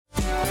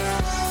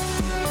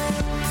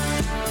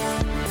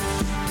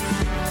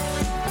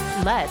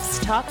Let's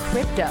talk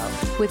crypto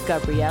with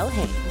Gabrielle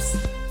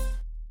Haynes.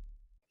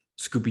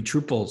 Scoopy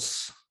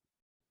Trooples.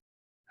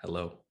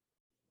 Hello.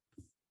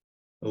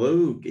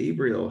 Hello,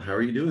 Gabriel. How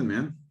are you doing,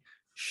 man?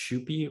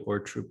 Shoopy or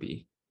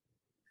Troopy?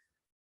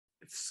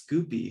 It's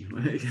Scoopy.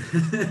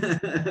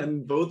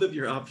 And both of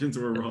your options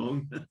were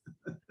wrong.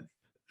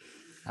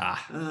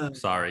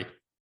 Sorry.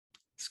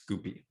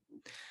 Scoopy.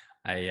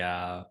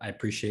 I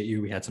appreciate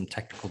you. We had some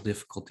technical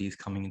difficulties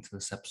coming into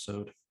this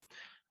episode.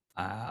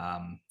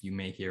 You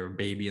may hear a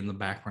baby in the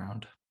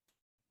background.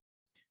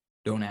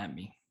 Don't at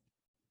me.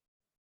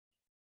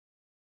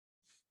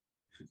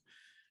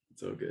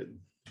 It's all good.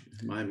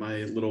 My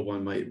little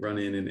one might run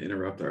in and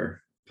interrupt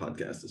our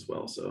podcast as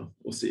well, so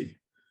we'll see.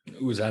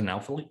 Was that an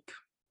alpha leak?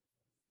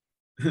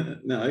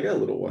 No, I got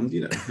little ones.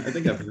 I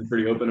think I've been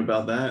pretty open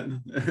about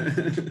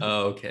that.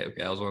 Oh, okay.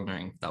 I was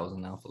wondering if that was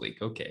an alpha leak.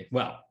 Okay,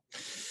 well,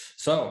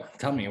 so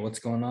tell me what's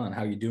going on.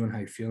 How you doing? How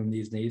you feeling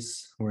these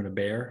days? We're in a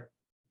bear.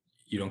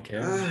 You don't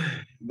care?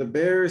 The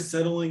bear is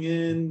settling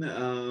in.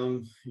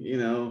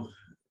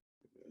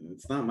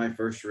 It's not my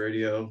first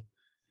rodeo.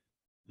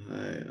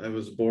 I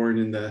was born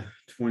in the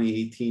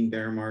 2018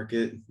 bear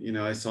market.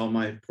 I saw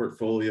my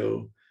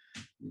portfolio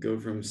go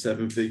from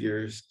 7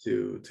 figures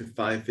to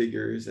 5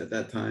 figures at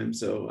that time.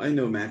 So I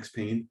know max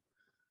pain.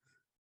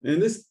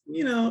 And this,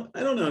 I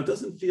don't know, it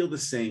doesn't feel the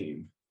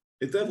same.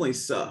 It definitely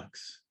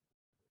sucks,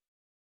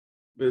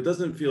 but it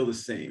doesn't feel the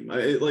same.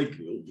 Like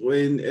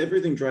when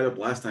everything dried up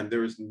last time,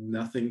 there was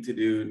nothing to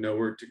do,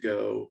 nowhere to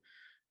go,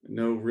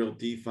 no real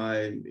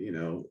DeFi,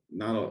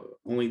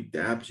 only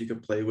dApps you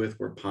could play with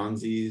were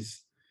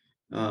Ponzi's.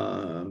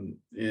 And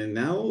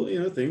now,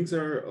 things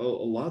are a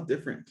lot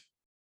different.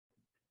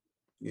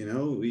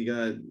 We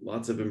got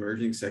lots of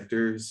emerging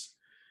sectors.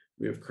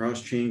 We have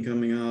cross-chain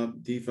coming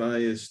up.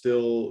 DeFi is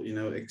still,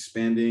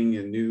 expanding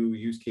and new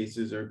use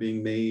cases are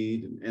being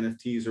made.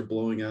 NFTs are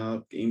blowing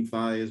up.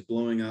 GameFi is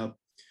blowing up.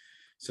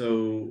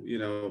 So,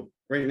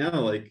 right now,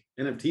 like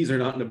NFTs are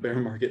not in a bear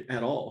market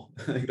at all.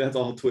 Like that's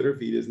all Twitter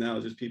feed is now,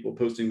 just people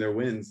posting their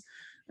wins.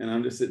 And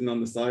I'm just sitting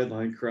on the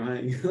sideline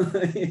crying.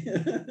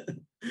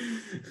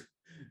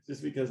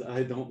 Just because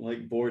I don't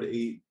like Bored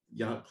Ape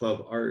Yacht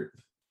Club art.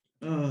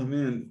 Oh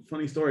man,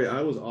 funny story.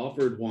 I was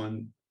offered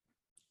one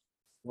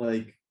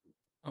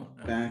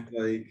back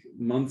like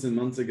months and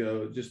months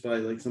ago, just by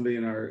like somebody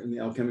in the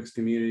Alchemics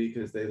community,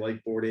 because they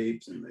like Bored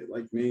Apes and they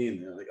like me,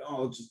 and they're like,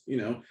 oh,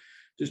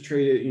 just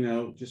trade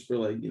it, just for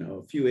like,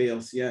 a few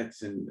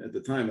ALCX. And at the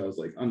time I was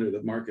like under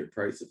the market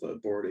price of a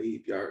Bored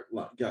Ape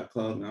Yacht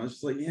Club. And I was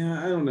just like,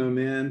 yeah, I don't know,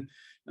 man.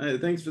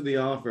 Thanks for the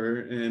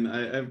offer. And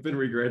I've been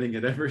regretting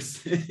it ever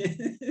since.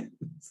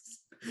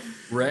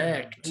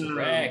 Wrecked.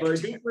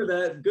 But good for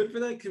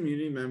that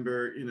community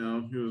member, he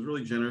was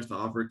really generous to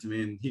offer it to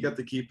me, and he got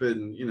to keep it.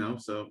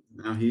 And, so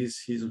now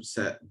he's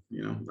upset.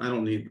 I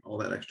don't need all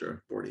that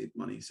extra Bored Ape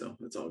money. So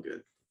it's all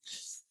good.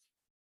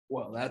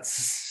 Well,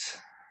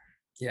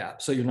 yeah.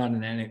 So you're not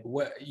in any,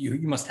 what you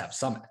must have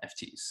some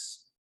NFTs.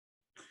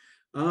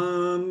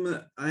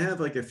 I have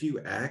like a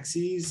few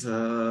Axes.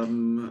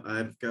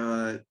 I've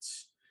got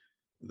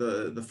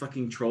the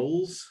fucking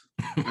trolls.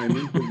 I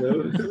minted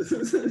those.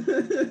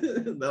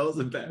 That was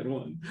a bad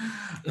one.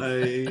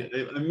 I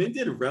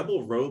minted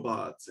Rebel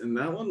Robots, and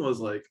that one was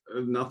like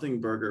a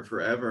nothing burger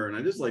forever. And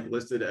I just like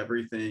listed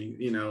everything,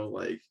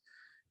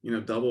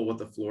 double what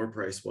the floor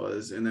price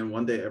was. And then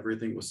one day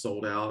everything was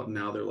sold out, and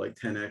now they're like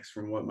 10x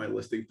from what my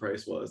listing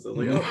price was. I was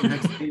like, oh,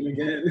 next game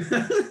again.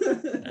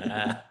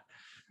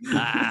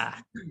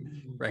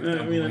 Wrecked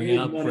on the way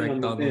up,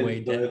 wrecked on the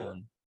way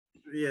down.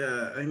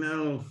 Yeah, I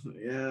know.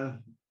 Yeah,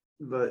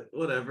 but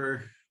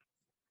whatever.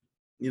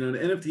 The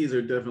NFTs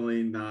are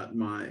definitely not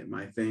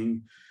my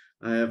thing.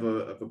 I have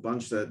a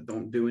bunch that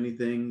don't do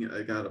anything.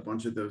 I got a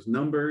bunch of those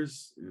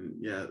numbers.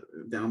 Yeah,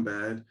 down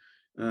bad.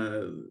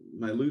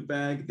 My loot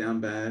bag, down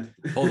bad.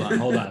 Hold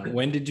on.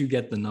 When did you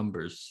get the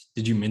numbers?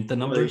 Did you mint the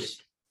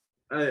numbers?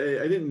 I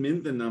didn't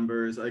mint the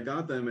numbers. I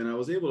got them, and I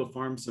was able to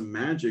farm some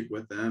magic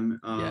with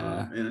them.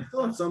 And I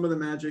still have some of the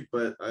magic,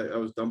 but I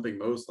was dumping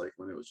most like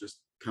when it was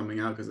just coming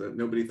out, because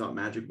nobody thought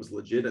magic was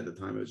legit at the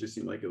time. It just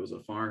seemed like it was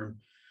a farm.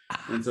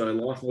 And so I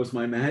lost most of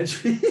my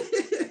magic.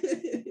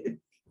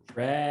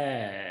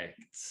 Correct.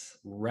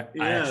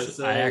 Yeah,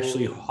 I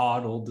actually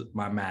hodled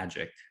my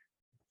magic.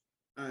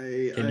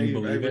 Can you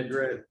believe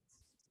it?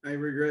 I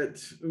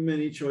regret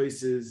many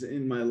choices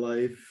in my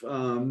life.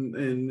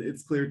 And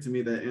it's clear to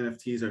me that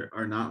NFTs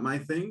are not my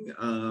thing.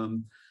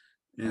 And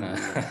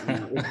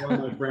if one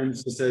of my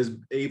friends just says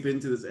ape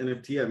into this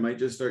NFT, I might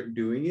just start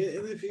doing it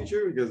in the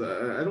future, because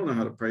I don't know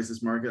how to price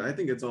this market. I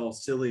think it's all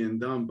silly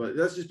and dumb, but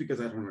that's just because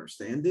I don't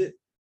understand it.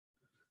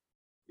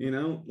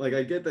 Like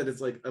I get that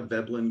it's like a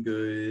Veblen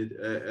good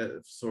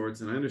of sorts,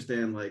 and I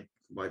understand like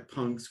why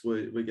punks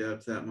would get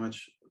up to that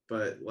much,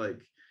 but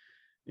like,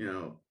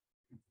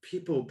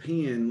 people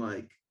paying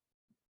like,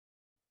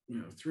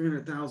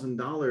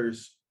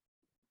 $300,000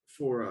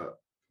 for a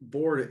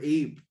Bored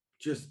Ape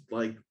just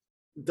like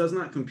does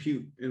not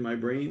compute in my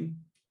brain.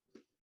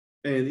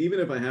 And even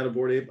if I had a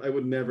Bored Ape, I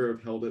would never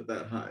have held it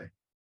that high.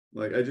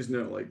 Like I just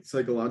know, like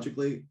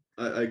psychologically,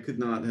 I could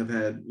not have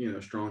had,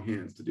 strong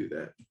hands to do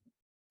that,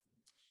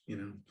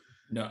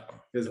 No.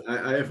 because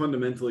I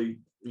fundamentally,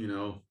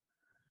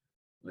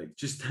 like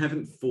just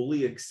haven't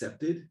fully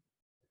accepted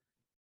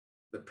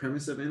the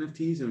premise of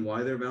NFTs and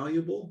why they're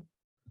valuable.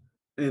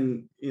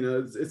 And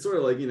it's sort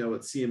of like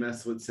what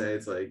CMS would say.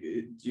 It's like,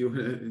 do you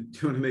want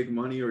to make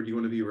money or do you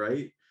want to be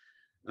right?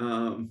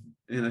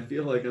 And I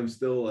feel like I'm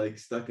still like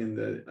stuck in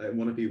the I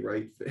want to be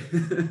right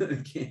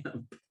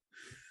camp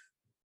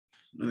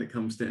when it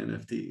comes to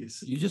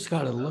NFTs. You just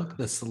got to look.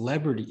 The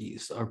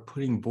celebrities are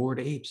putting Bored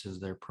Apes as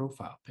their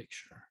profile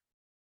picture.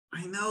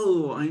 I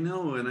know,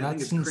 and I think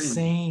That's it's cringe.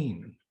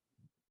 insane.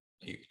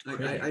 I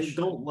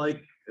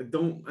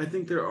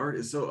think their art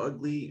is so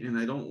ugly, and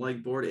I don't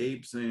like Bored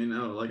Apes. And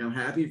like I'm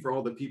happy for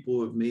all the people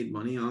who have made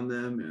money on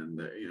them, and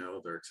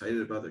they're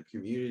excited about their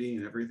community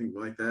and everything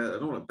like that. I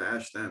don't want to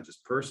bash them,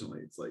 just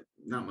personally. It's like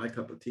not my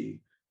cup of tea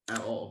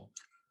at all.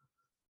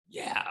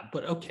 Yeah,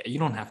 but okay, you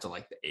don't have to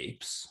like the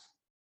apes.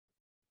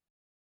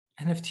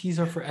 NFTs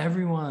are for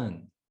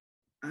everyone.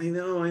 I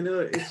know.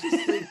 It's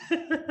just like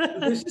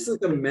there's just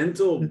like a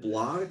mental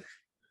block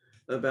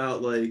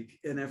about like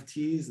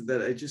NFTs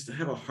that I just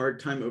have a hard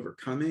time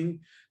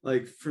overcoming.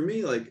 Like for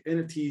me, like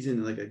NFTs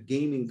in like a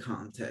gaming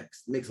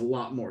context makes a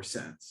lot more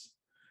sense.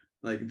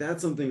 Like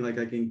that's something like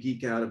I can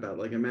geek out about.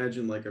 Like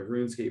imagine like a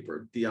RuneScape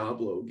or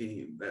Diablo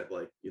game that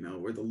like,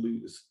 where the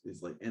loot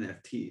is like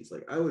NFTs.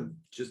 Like I would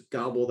just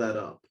gobble that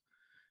up.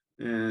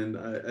 And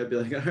I'd be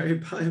like, all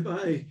right,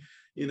 bye,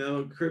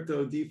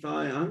 crypto DeFi.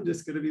 I'm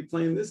just going to be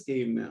playing this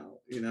game now,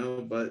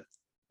 but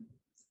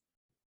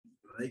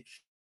like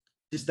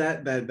just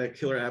that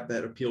killer app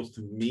that appeals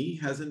to me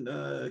hasn't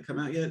come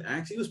out yet.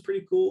 Axie was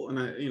pretty cool. And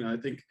I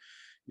think,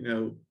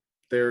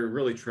 they're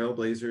really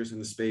trailblazers in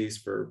the space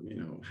for,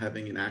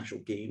 having an actual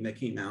game that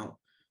came out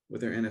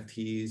with their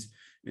NFTs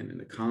and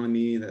an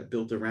economy that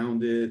built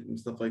around it and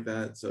stuff like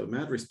that. So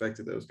mad respect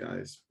to those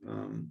guys.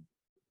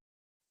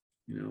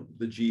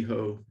 The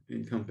Jiho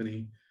and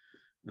company.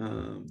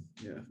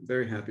 Yeah,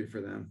 very happy for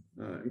them.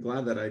 I'm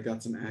glad that I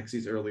got some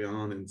Axies early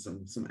on and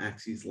some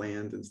Axies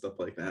land and stuff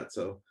like that.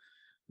 So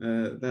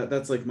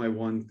that's like my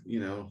one,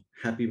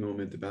 happy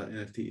moment about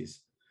NFTs.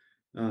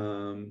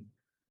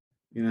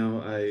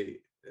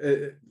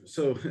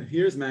 So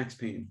here's Max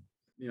Payne.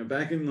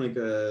 Back in like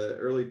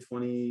early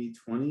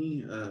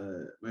 2020,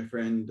 my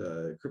friend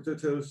Crypto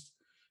Toast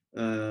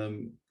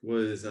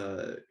was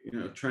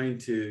trying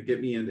to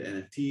get me into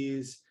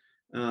NFTs.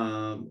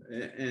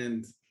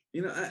 And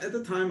at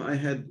the time I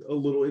had a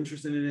little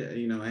interest in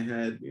it. I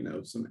had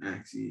some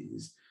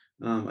Axies.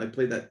 I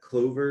played that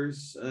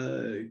Clovers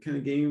kind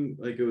of game.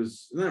 Like it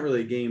was not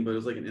really a game, but it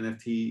was like an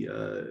NFT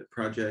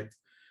project.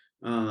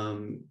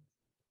 And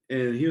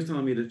he was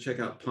telling me to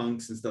check out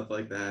punks and stuff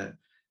like that,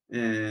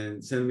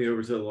 and send me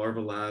over to the Larva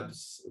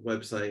Labs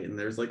website. And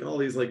there's like all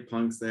these like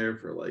punks there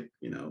for like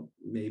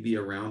maybe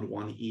around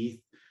 1 ETH.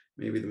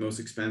 Maybe the most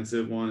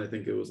expensive one, I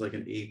think it was like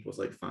an ape was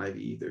like 5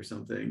 ETH or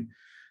something.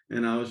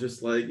 And I was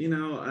just like,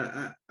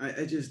 I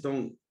just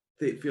don't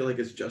feel like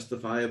it's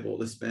justifiable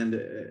to spend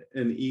an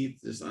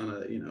ETH just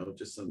on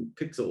just some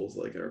pixels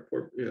like our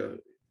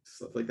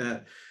stuff like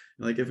that.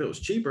 Like if it was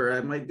cheaper,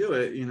 I might do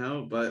it,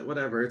 but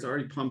whatever. It's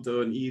already pumped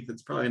to an ETH.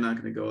 It's probably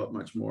not going to go up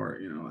much more.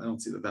 I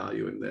don't see the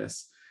value in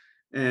this.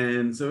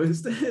 And so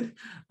instead,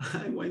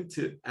 I went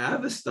to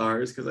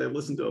Avastars because I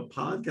listened to a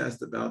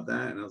podcast about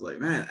that. And I was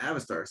like, man,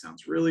 Avastar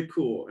sounds really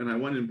cool. And I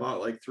went and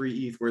bought like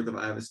 3 ETH worth of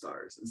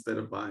Avastars instead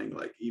of buying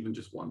like even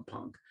just one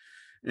punk.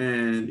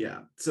 And yeah,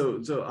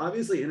 so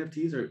obviously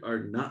NFTs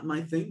are not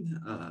my thing.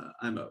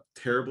 I'm a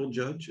terrible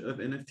judge of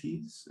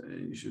NFTs,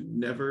 and you should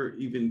never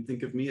even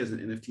think of me as an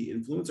NFT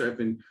influencer. I've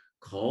been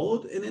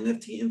called an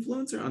NFT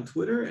influencer on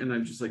Twitter, and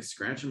I'm just like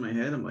scratching my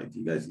head. I'm like, do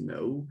you guys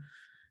know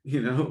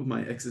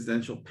my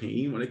existential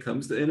pain when it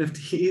comes to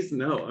NFTs?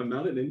 No, I'm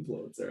not an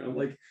influencer. I'm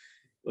like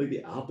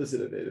the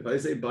opposite of it. If I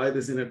say buy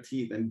this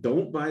NFT, then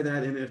don't buy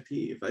that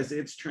NFT. If I say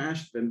it's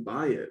trash, then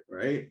buy it,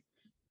 right?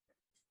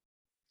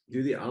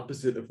 Do the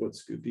opposite of what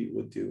Scoopy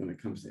would do when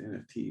it comes to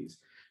NFTs.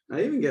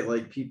 I even get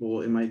like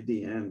people in my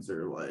DMs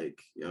are like,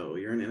 yo,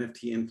 you're an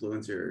NFT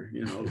influencer,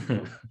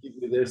 give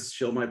me this,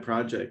 show my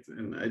project.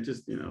 And I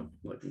just,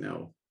 like,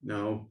 no,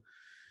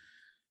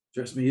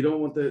 trust me, you don't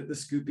want the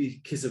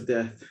Scoopy kiss of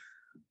death.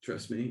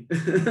 Trust me.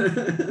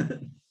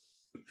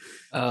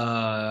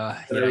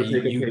 Yeah,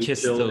 you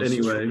kissed those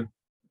anyway.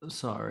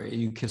 Sorry,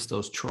 you kissed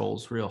those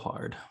trolls real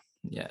hard.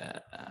 Yeah.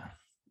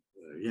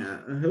 Yeah,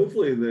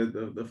 hopefully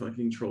the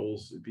fucking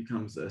trolls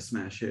becomes a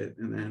smash hit,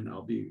 and then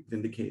I'll be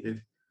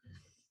vindicated.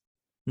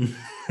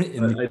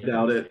 I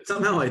doubt it.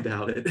 Somehow I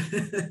doubt it.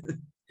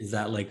 Is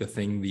that like a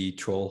thing the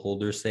troll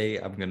holders say?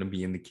 I'm gonna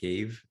be in the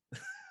cave.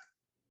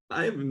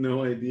 I have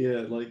no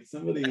idea. Like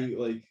somebody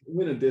like I'm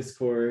in a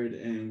Discord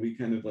and we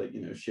kind of like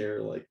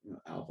share like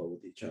alpha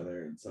with each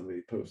other, and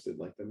somebody posted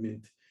like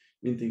the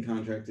minting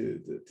contract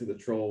to the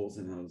trolls,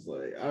 and I was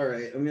like, all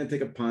right, I'm gonna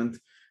take a punt.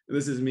 And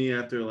this is me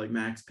after like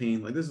Max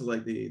Payne. Like this is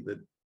like the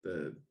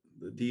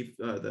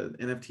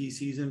NFT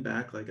season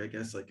back, like I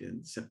guess like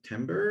in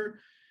September,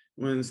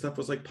 when stuff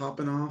was like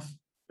popping off.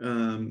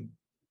 And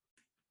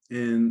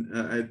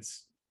I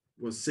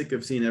was sick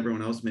of seeing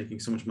everyone else making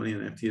so much money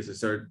on NFTs. I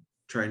started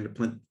trying to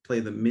play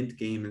the mint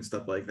game and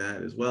stuff like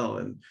that as well,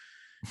 and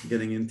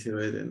getting into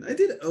it. And I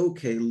did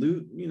okay.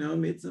 Loot,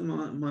 made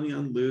some money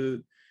on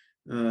loot,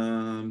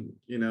 and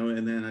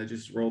then I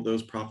just rolled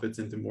those profits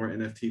into more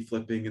NFT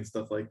flipping and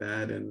stuff like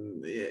that.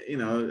 And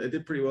I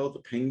did pretty well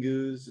with the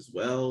Pengus as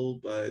well,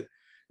 but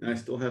I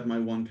still have my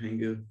one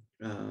Pengu.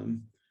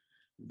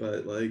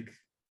 But like,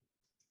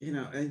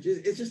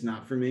 it's just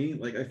not for me.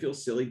 Like, I feel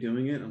silly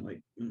doing it. I'm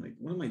like,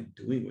 what am I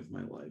doing with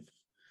my life?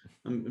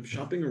 I'm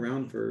shopping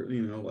around for,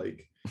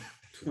 like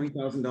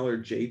 $20,000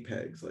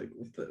 JPEGs. Like,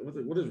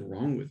 what is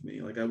wrong with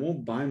me? Like, I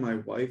won't buy my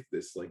wife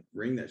this like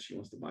ring that she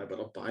wants to buy, but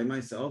I'll buy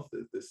myself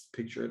this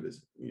picture of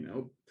this,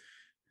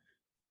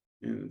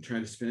 and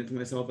trying to spin it to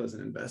myself as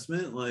an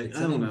investment. Like, It's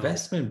I don't an know.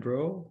 investment,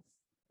 bro.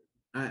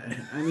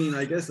 I mean,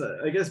 I guess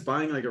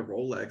buying like a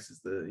Rolex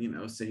is the,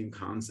 same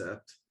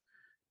concept.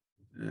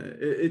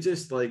 It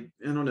just like,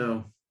 I don't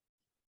know.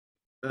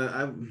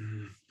 I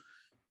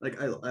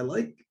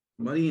like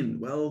money and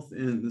wealth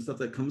and the stuff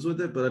that comes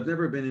with it, but I've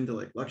never been into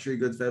like luxury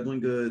goods, Veblen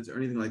goods, or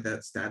anything like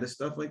that, status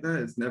stuff like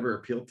that. It's never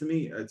appealed to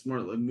me. It's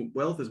more like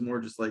wealth is more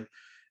just like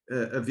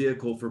a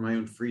vehicle for my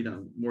own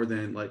freedom, more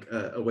than like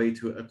a way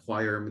to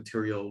acquire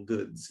material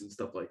goods and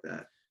stuff like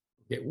that.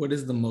 Okay, what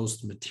is the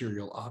most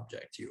material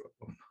object you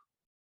own?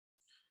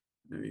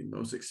 I mean,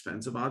 most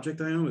expensive object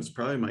I own is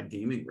probably my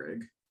gaming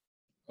rig.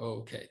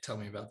 Okay, tell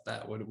me about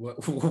that. What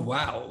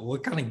wow,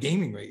 what kind of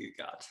gaming rig you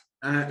got?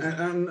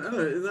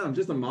 I'm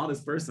just a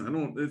modest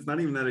person. It's not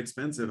even that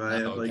expensive. I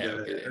have like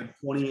a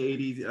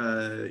 2080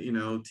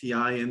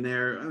 Ti in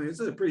there. I mean, it's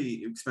a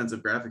pretty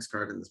expensive graphics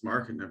card in this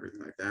market and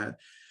everything like that.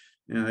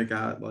 And I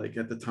got, like,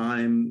 at the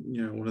time,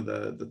 one of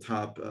the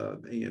top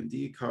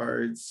AMD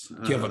cards.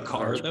 Do you have a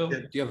car though?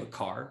 Do you have a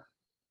car?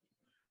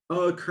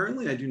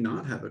 Currently I do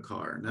not have a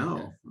car.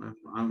 No. Okay.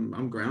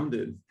 I'm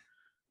grounded.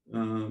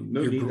 No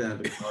You're need to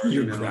have a car.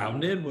 You're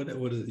grounded?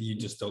 What is, you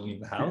just don't leave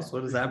the house?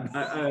 What does that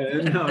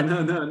mean?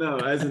 No.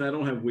 As in, I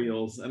don't have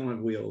wheels. How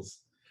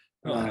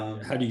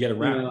do you get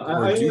around?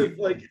 I live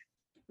like,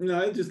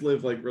 I just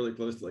live like really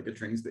close to like a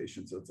train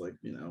station. So it's like,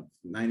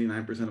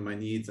 99% of my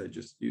needs, I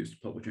just use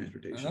public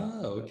transportation.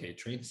 Oh, okay.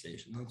 Train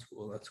station. That's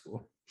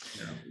cool.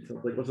 Yeah.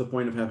 So like, what's the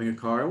point of having a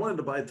car? I wanted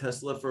to buy a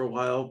Tesla for a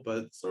while,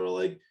 but sort of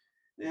like,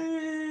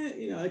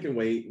 I can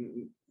wait.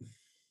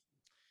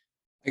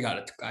 I got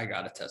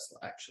a Tesla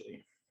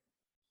actually.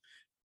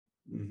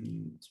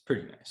 Mm-hmm. It's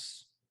pretty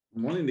nice.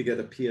 I'm wanting to get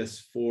a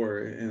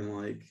PS4, and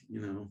like,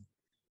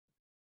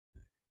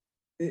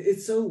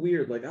 it's so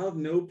weird. Like, I'll have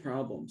no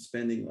problem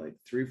spending like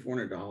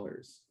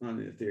 $300-400 on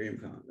an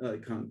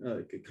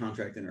Ethereum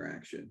contract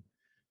interaction.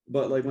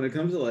 But like, when it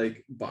comes to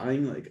like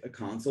buying like a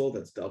console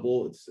that's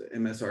double its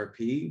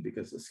MSRP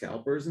because of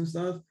scalpers and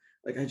stuff,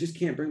 like, I just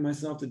can't bring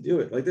myself to do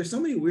it. Like, there's so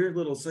many weird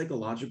little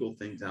psychological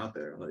things out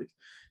there. Like,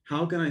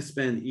 how can I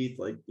spend ETH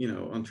like,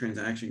 on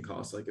transaction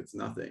costs like it's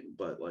nothing?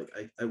 But like,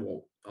 I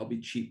won't. I'll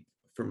be cheap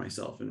for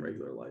myself in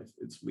regular life.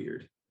 It's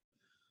weird.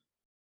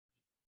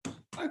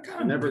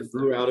 I never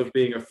grew out of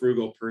being a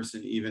frugal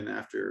person, even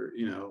after,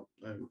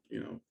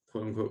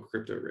 quote unquote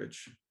crypto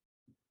rich.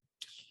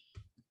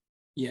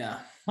 Yeah,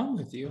 I'm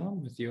with you.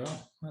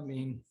 I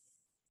mean,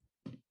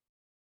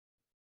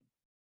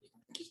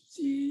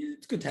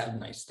 it's good to have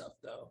nice stuff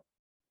though.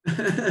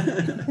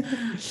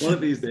 One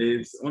of these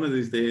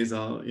days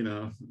I'll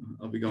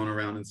be going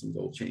around in some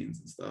gold chains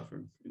and stuff,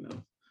 or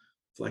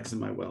flexing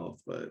my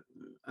wealth. But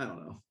I don't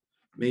know,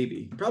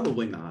 maybe,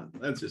 probably not.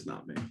 That's just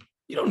not me.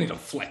 You don't need to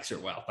flex your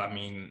wealth. I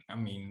mean,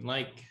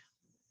 like,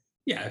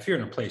 yeah, if you're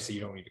in a place that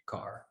you don't need a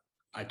car,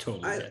 I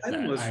totally get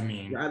that. I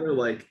mean, rather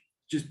like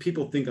just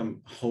people think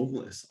I'm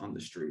homeless on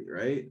the street,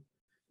 right?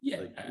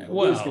 Yeah, like,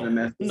 well, gonna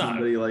mess with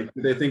somebody like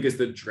they think it's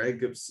the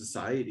dreg of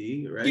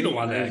society, right? You don't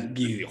want to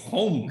be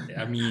home.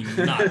 I mean,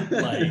 not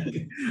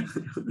like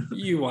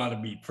you want to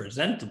be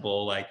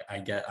presentable. Like,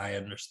 I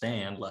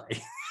understand. Like,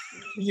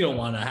 you don't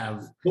want to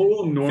have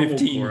normal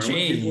 15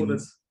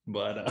 chains.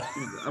 But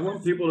I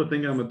want people to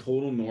think I'm a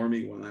total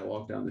normie when I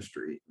walk down the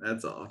street.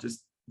 That's all.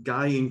 Just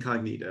guy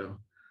incognito.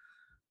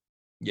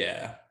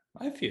 Yeah,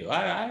 I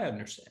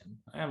understand.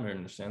 I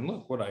understand.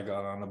 Look what I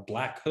got on, a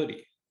black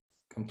hoodie.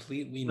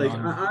 Completely like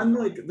I'm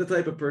like the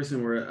type of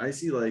person where I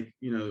see like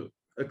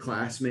a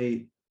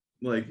classmate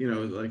like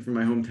like from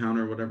my hometown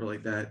or whatever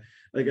like that,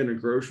 like in a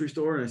grocery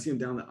store, and I see them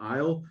down the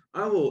aisle,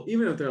 I will,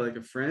 even if they're like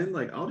a friend,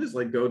 like I'll just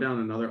like go down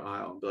another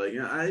aisle and be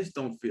like, I just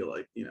don't feel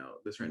like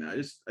this right now.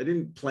 I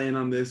didn't plan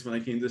on this when I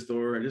came to the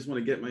store. I just want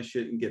to get my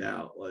shit and get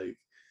out. Like,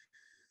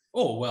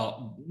 oh,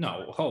 well,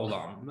 no, hold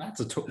on.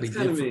 That's a totally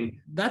different.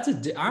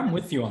 I'm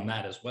with you on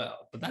that as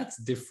well, but that's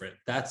different.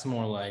 That's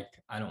more like,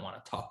 I don't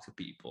want to talk to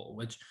people,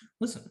 which,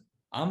 listen,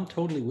 I'm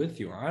totally with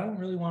you. I don't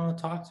really want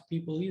to talk to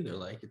people either.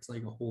 Like, it's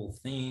like a whole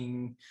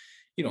thing.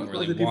 You don't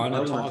really want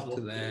to talk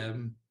to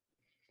them.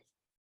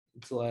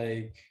 It's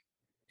like,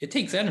 it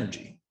takes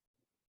energy.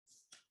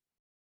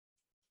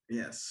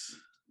 Yes,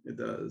 it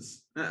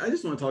does. I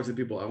just want to talk to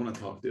people I want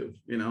to talk to,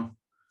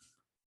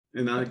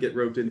 and not get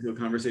roped into a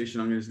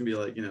conversation. I'm just gonna be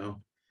like,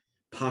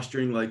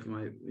 posturing like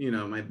my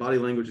body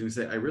language and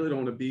say, I really don't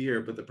want to be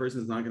here, but the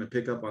person's not going to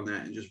pick up on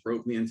that and just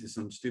rope me into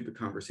some stupid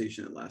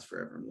conversation that lasts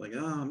forever. I'm like,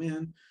 oh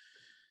man,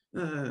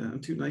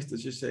 I'm too nice to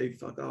just say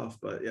fuck off.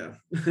 But yeah.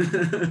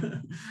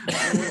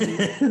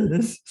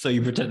 So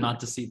you pretend not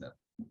to see them.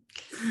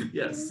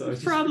 Yes. So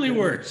It's probably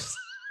worse.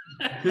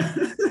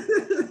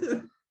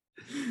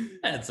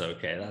 That's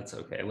okay. That's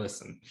okay.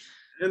 Listen.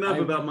 Enough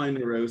about my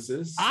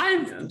neurosis.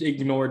 I've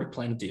ignored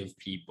plenty of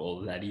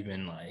people that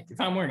even like,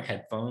 if I'm wearing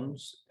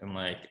headphones and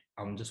like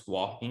I'm just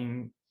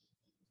walking,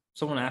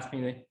 someone asks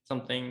me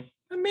something,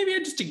 and maybe I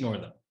just ignore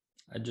them.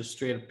 I just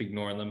straight up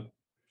ignore them.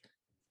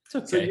 It's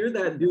okay. So you're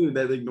that dude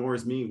that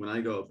ignores me when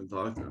I go up and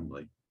talk to him.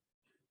 Like,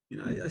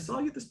 I saw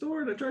you at the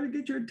store and I tried to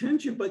get your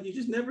attention, but you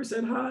just never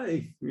said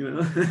hi.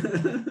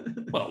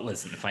 Well,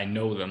 listen, if I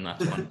know them,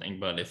 that's one thing.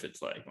 But if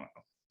it's like, well,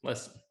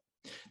 listen,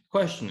 the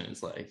question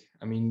is like,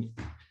 I mean,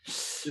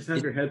 just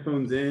have your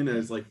headphones in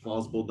as like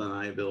plausible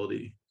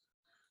deniability.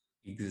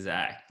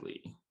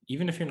 Exactly.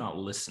 Even if you're not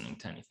listening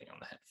to anything on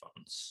the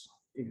headphones.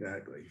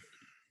 Exactly.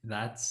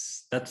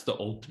 That's the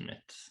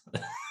ultimate.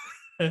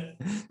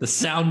 The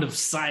sound of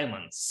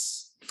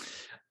silence.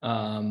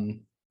 I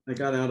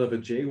got out of a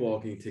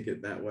jaywalking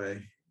ticket that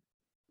way.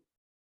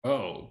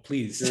 Oh,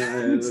 please. I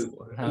had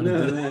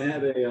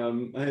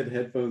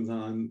headphones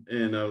on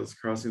and I was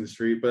crossing the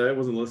street, but I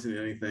wasn't listening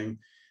to anything.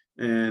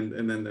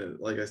 And then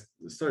I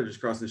started just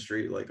crossing the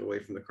street like away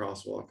from the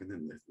crosswalk, and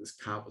then this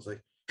cop was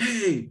like,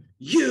 "Hey,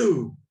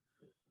 you!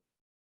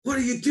 What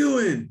are you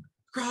doing?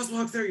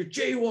 Crosswalk's there, you're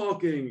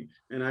jaywalking!"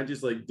 And I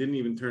just like didn't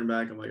even turn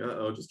back. I'm like,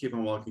 "Uh-oh, just keep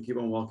on walking, keep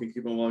on walking,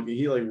 keep on walking."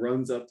 He like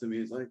runs up to me.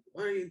 He's like,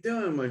 "What are you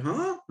doing?" I'm like,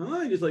 "Huh?"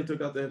 He just like took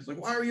out the headphones.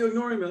 Like, "Why are you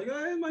ignoring me?" Like,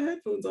 I have my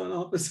headphones on,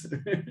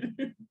 officer.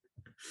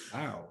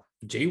 Wow,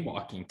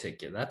 jaywalking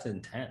ticket. That's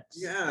intense.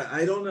 Yeah,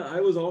 I don't know. I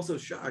was also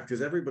shocked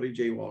because everybody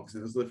jaywalks,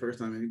 and this is the first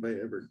time anybody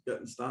ever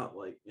gotten stopped.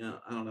 Like, I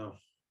don't know.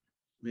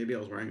 Maybe I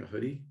was wearing a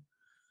hoodie.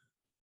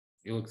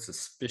 You look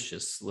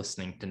suspicious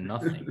listening to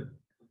nothing.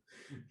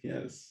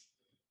 Yes.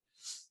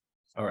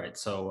 All right,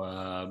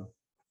 so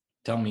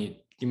tell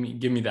me, give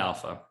me the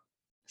alpha.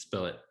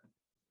 Spill it.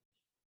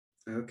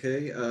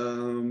 Okay.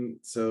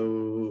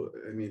 So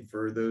I mean,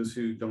 for those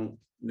who don't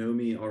know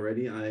me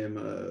already, I am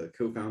a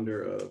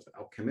co-founder of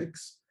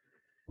Alchemix,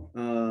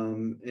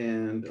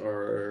 and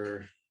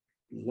our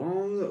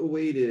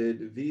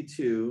long-awaited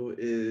V2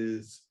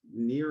 is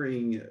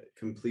nearing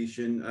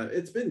completion.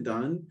 It's been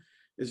done.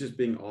 It's just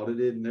being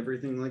audited and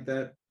everything like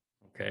that.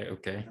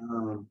 Okay.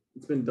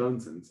 It's been done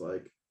since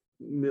like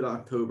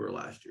mid-October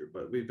last year,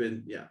 but we've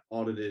been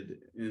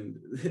audited, and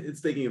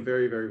it's taking a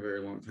very, very,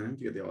 very long time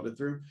to get the audit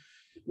through,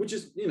 which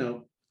is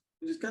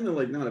just kind of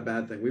like not a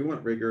bad thing. We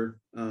want rigor.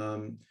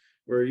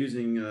 We're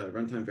using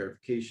Runtime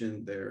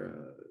Verification.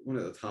 They're one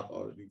of the top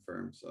auditing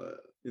firms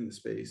in the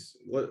space.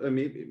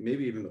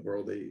 Maybe even the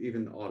world. They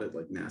even audit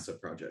like NASA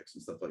projects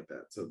and stuff like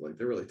that. So like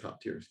they're really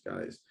top tier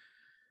guys.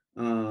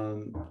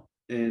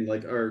 And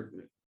like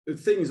the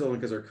thing is only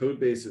because our code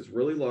base is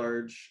really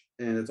large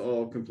and it's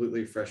all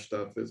completely fresh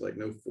stuff. There's like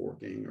no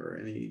forking or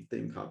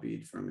anything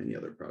copied from any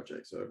other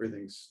project. So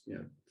everything's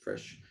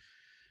fresh,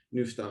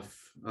 new stuff.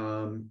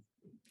 And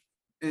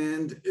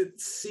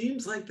it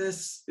seems like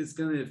this is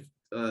gonna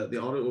the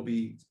audit will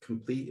be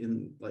complete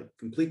in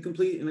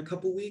a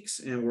couple weeks,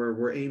 and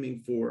we're aiming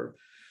for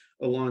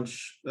a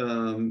launch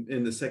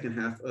in the second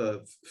half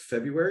of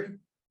February.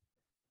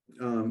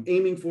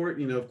 Aiming for it,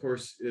 of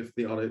course, if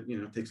the audit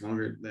takes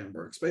longer than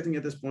we're expecting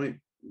at this point,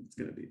 it's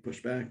going to be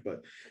pushed back,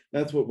 but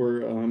that's what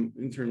we're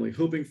internally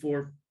hoping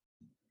for.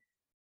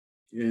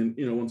 And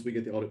once we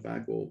get the audit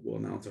back, we'll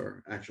announce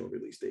our actual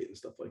release date and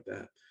stuff like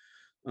that.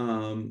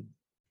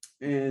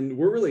 And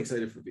we're really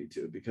excited for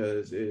V2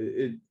 because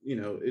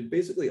it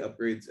basically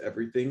upgrades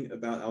everything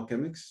about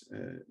Alchemix.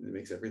 It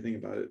makes everything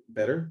about it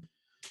better.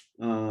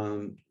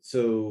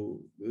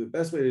 So the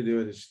best way to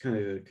do it is just kind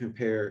of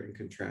compare and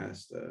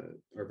contrast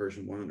our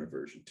version 1 and our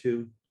version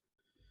 2.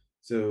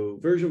 So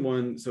version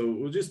 1, so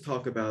we'll just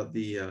talk about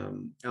the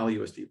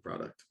AlUSD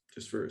product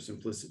just for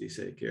simplicity's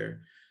sake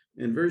here.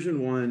 In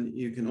version 1,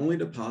 you can only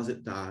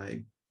deposit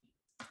DAI,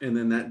 and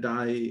then that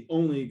DAI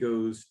only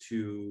goes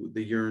to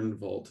the Yearn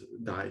Vault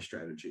DAI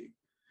strategy.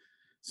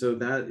 So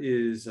that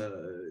is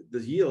the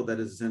yield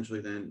that is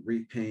essentially then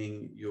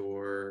repaying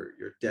your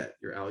debt,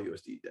 your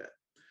AlUSD debt.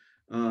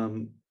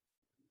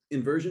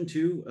 In version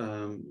 2,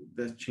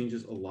 that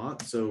changes a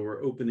lot. So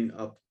we're opening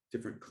up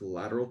different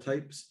collateral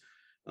types.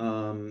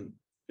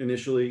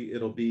 Initially,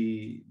 it'll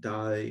be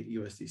DAI,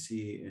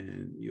 USDC,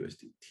 and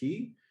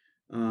USDT.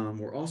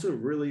 We're also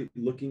really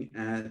looking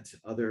at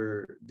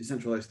other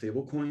decentralized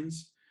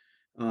stablecoins.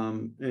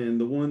 And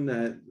the one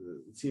that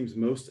seems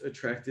most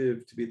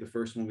attractive to be the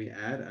first one we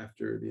add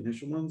after the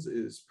initial ones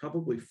is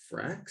probably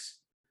Frax.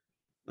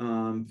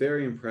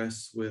 Very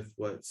impressed with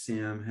what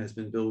Sam has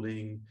been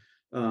building.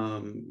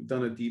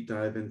 Done a deep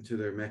dive into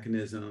their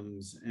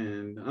mechanisms,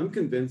 and I'm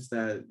convinced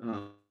that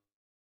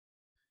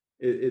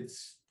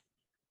it's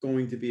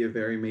going to be a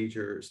very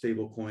major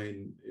stable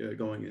coin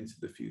going into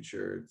the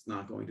future. It's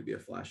not going to be a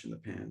flash in the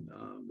pan.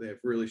 They have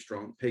really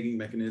strong pegging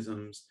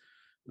mechanisms,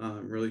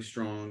 really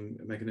strong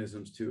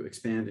mechanisms to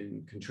expand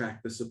and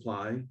contract the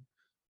supply,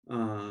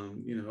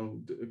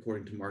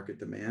 according to market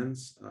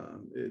demands.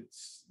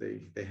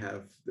 They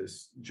have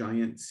this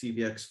giant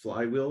CVX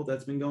flywheel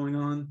that's been going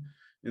on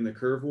in the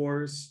curve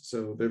wars.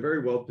 So they're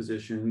very well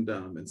positioned.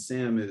 And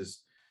Sam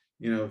is,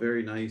 a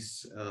very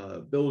nice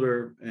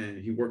builder,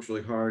 and he works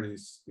really hard, and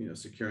he's,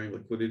 securing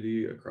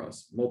liquidity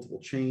across multiple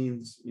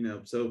chains,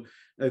 so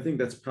I think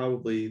that's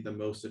probably the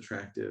most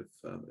attractive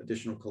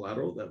additional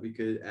collateral that we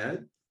could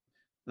add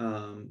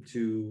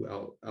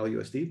to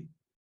ALUSD.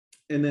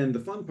 And then the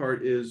fun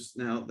part is,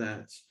 now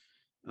that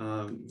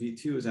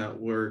V2 is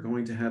out, we're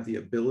going to have the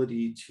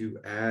ability to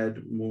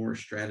add more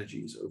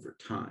strategies over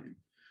time.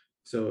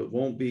 So it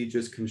won't be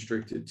just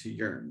constricted to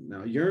Yearn.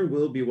 Now, Yearn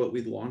will be what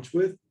we launch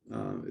with.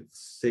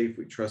 It's safe.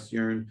 We trust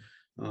Yearn.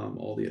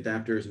 All the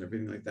adapters and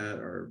everything like that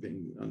are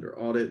being under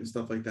audit and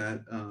stuff like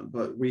that.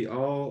 But we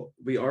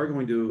are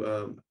going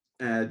to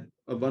add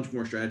a bunch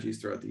more strategies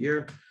throughout the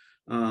year.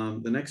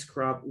 The next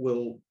crop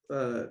will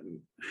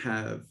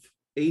have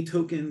A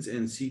tokens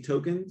and C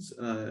tokens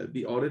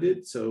be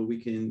audited, so we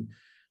can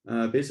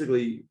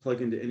basically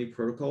plug into any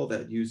protocol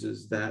that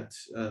uses that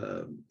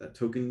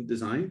token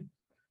design.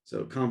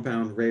 So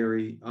Compound,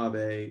 Rary,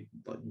 Aave,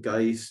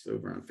 Geist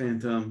over on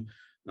Phantom,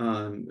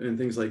 and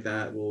things like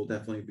that will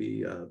definitely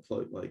be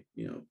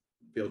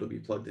be able to be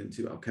plugged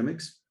into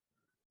Alchemix.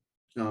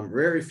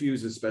 Rary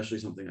Fuse is especially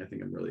something I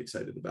think I'm really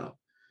excited about,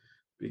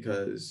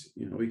 because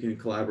we can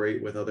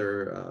collaborate with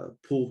other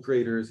pool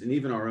creators, and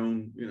even our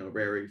own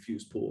Rary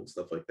Fuse pool and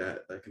stuff like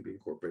that can be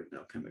incorporated in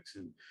Alchemix,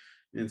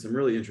 and some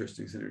really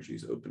interesting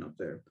synergies open up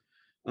there.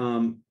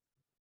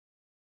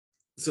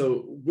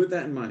 So with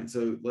that in mind,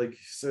 so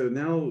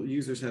now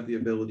users have the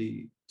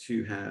ability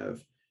to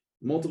have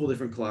multiple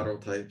different collateral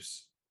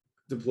types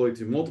deployed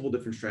to multiple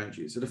different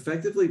strategies. It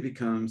effectively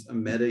becomes a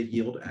meta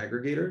yield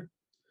aggregator,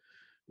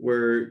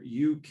 where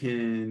you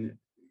can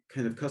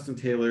kind of custom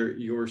tailor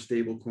your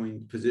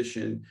stablecoin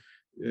position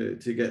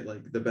to get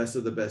the best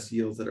of the best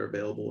yields that are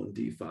available in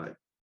DeFi.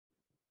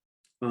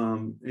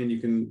 And you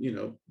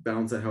can,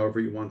 balance that however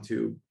you want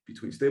to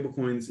between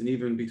stablecoins and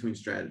even between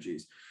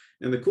strategies.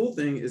 And the cool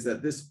thing is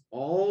that this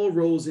all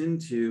rolls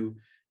into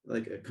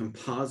a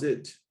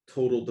composite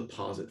total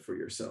deposit for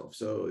yourself.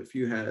 So if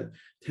you had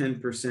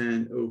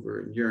 10%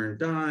 over in Yearn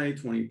DAI,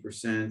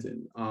 20%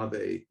 in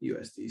Aave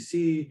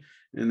USDC,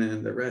 and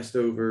then the rest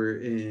over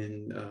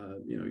in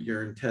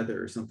Yearn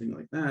Tether or something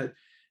like that,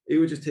 it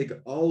would just take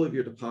all of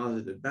your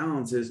deposited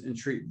balances and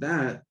treat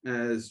that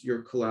as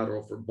your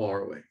collateral for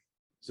borrowing.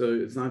 So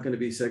it's not going to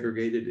be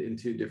segregated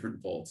into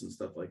different vaults and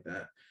stuff like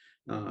that.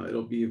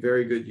 It'll be a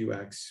very good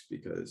UX,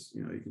 because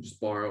you can just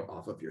borrow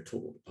off of your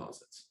total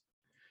deposits.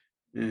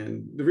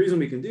 And the reason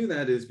we can do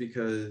that is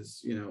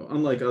because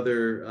unlike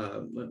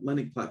other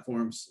lending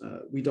platforms,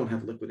 we don't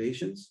have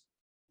liquidations.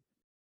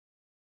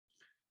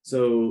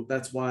 So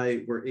that's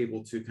why we're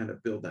able to kind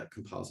of build that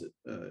composite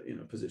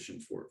position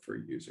for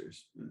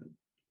users.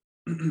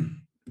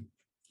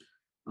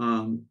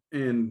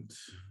 And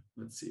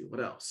let's see, what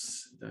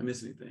else? Did I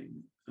miss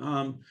anything?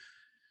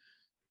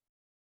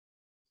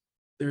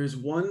 There's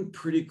one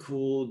pretty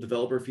cool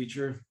developer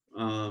feature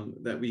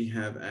that we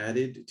have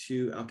added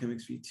to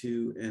Alchemix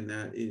V2, and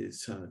that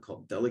is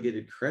called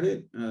delegated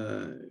credit.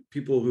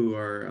 People who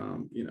are,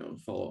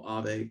 follow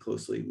Aave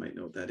closely might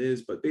know what that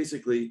is, but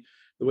basically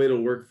the way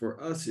it'll work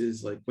for us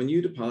is when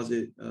you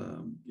deposit,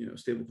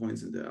 stable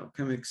coins into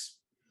Alchemix,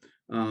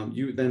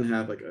 you then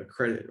have a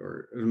credit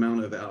or an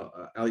amount of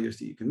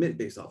ALUSD you can mint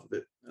based off of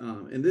it.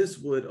 And this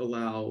would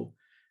allow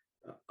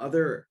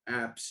other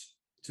apps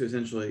to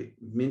essentially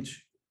mint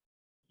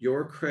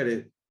your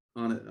credit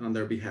on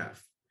their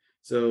behalf.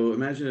 So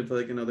imagine if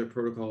another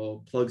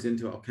protocol plugs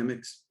into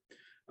Alchemix,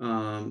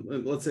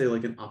 let's say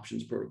an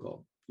options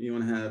protocol. You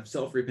want to have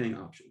self-repaying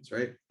options,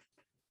 right?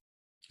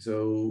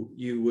 So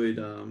you would,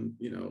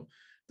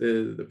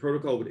 the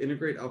protocol would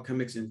integrate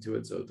Alchemix into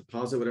it. So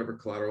deposit whatever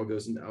collateral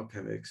goes into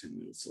Alchemix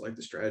and select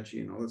the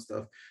strategy and all that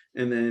stuff.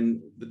 And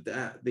then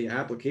the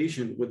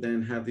application would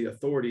then have the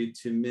authority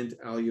to mint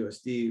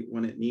ALUSD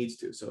when it needs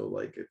to. So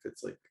if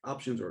it's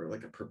options or a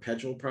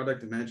perpetual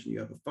product, imagine you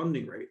have a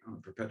funding rate on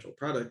a perpetual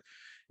product,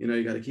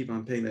 you got to keep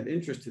on paying that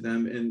interest to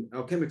them, and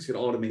Alchemix could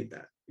automate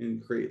that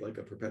and create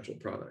a perpetual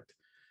product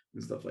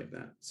and stuff like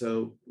that.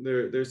 So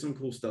there's some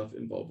cool stuff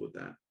involved with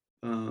that.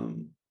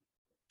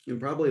 And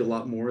probably a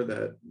lot more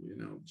that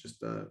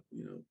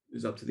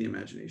is up to the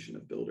imagination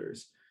of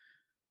builders.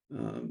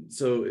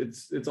 So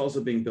it's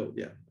also being built,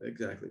 yeah,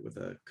 exactly, with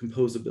a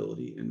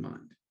composability in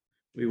mind.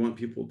 We want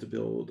people to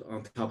build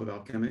on top of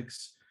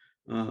Alchemix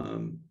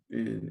and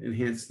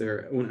enhance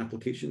their own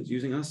applications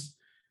using us.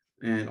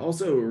 And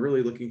also, we're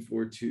really looking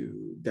forward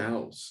to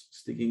DAOs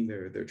sticking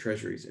their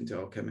treasuries into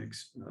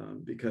Alchemix,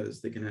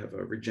 because they can have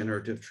a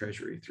regenerative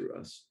treasury through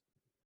us.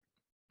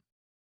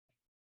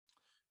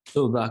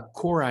 So the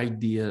core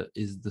idea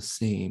is the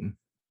same.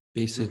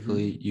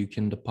 Basically, you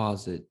can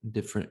deposit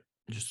different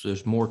just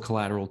there's more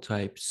collateral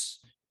types,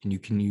 and you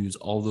can use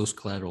all those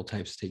collateral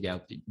types to take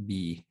out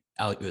the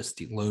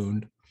USD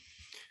loan,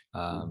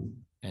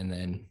 and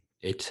then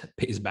it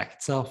pays back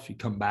itself. You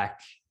come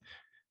back,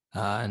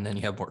 and then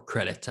you have more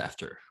credits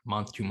after a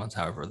month, 2 months,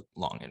 however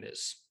long it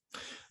is.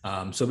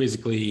 So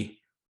basically,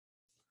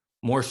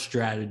 more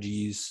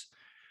strategies,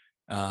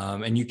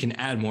 and you can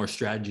add more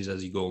strategies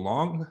as you go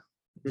along.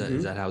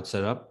 Is that how it's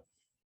set up?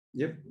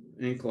 Yep,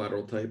 and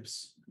collateral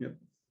types. Yep.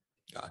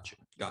 Gotcha.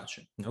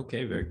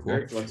 Okay, very cool.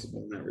 Very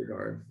flexible in that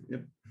regard.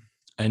 Yep.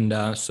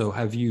 And so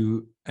have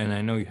you? And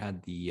I know you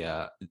had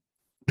the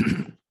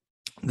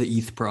the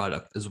ETH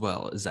product as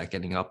well. Is that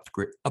getting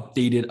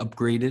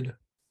upgraded?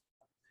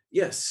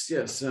 Yes.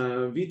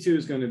 V2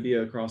 is going to be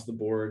across the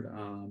board,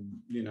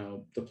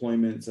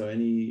 deployment. So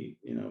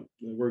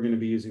we're going to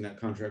be using that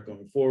contract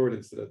going forward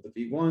instead of the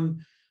V1.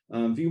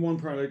 V1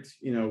 product,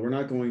 we're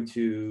not going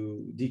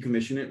to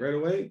decommission it right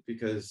away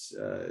because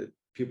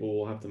people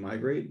will have to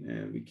migrate,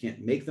 and we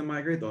can't make them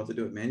migrate. They'll have to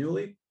do it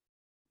manually.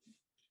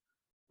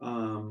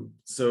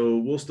 So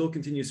we'll still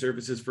continue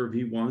services for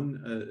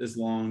V1 as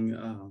long,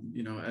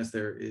 as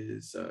there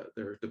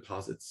are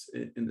deposits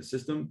in the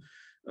system.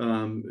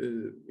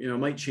 It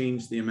might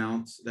change the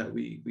amount that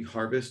we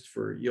harvest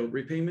for yield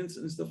repayments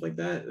and stuff like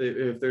that.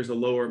 If there's a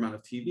lower amount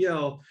of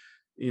TVL,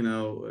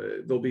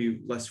 there'll be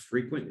less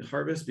frequent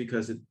harvest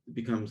because it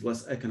becomes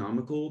less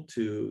economical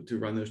to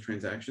run those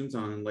transactions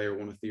on layer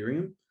 1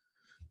 Ethereum.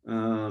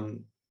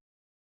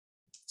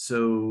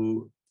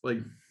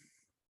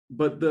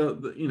 But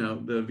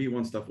the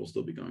V1 stuff will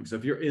still be going. So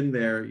if you're in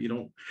there, you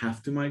don't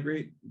have to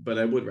migrate, but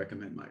I would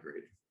recommend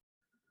migrating.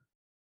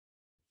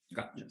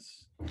 Gotcha.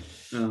 Yes.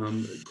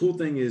 Cool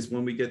thing is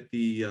when we get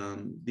the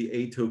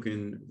A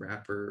token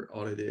wrapper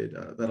audited,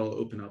 that'll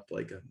open up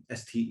like a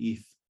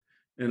ST-ETH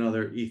and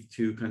other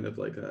ETH2 kind of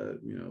like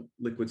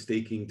liquid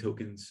staking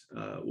tokens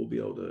will be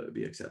able to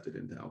be accepted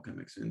into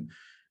Alchemix. And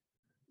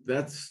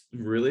that's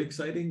really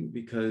exciting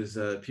because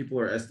people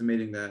are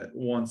estimating that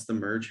once the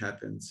merge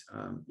happens,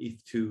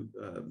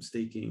 ETH2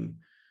 staking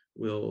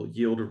will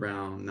yield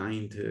around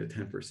 9 to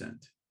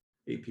 10%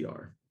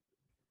 APR.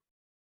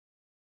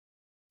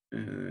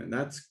 And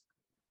that's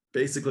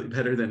basically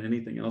better than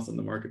anything else on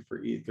the market for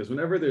ETH, because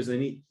whenever there's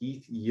any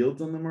ETH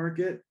yields on the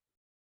market,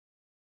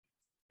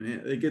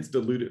 man, it gets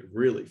diluted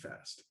really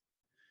fast.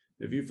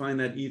 If you find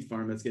that ETH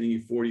farm that's getting you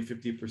 40,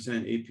 50%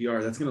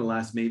 APR, that's going to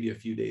last maybe a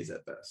few days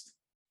at best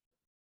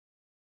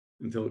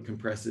until it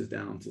compresses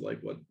down to like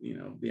what,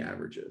 the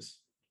average is.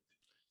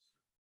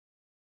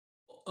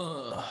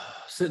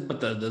 But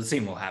the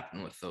same will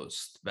happen with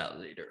those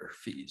validator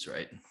fees,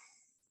 right?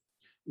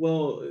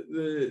 Well,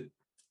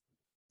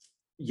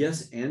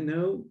 yes and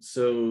no.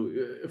 So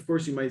of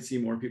course you might see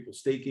more people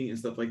staking and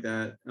stuff like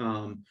that.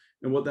 And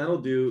what that'll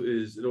do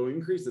is it'll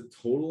increase the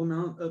total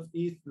amount of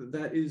ETH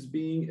that is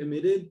being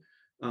emitted,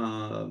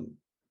 but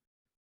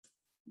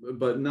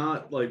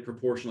not like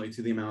proportionally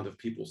to the amount of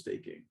people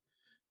staking.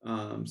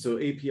 So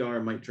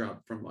APR might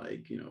drop from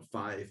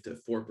 5 to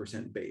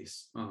 4%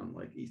 base on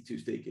like ETH2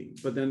 staking.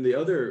 But then the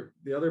other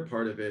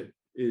part of it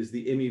is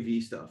the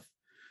MEV stuff.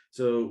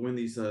 So when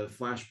these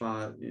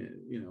Flashbot,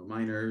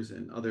 miners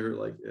and other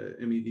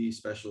MEV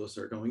specialists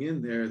are going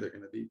in there, they're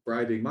going to be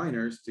bribing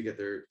miners to get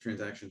their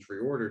transactions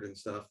reordered and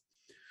stuff.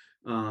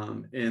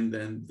 And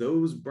then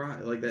those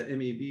that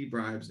MEV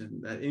bribes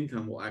and that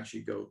income will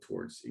actually go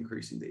towards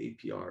increasing the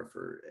APR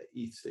for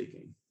ETH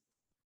staking.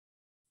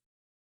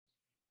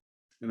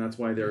 And that's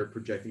why they're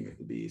projecting it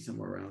to be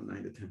somewhere around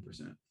 9 to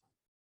 10%.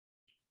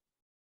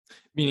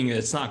 Meaning that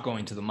it's not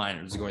going to the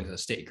miners, it's going to the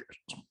stakers,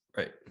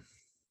 right?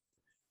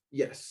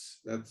 Yes,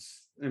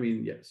 yes,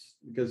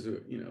 because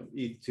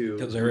ETH2,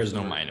 because there is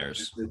no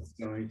miners. It's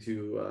going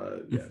to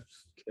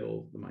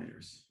kill the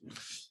miners.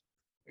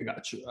 I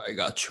got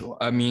you.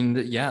 I mean,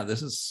 yeah,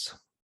 this is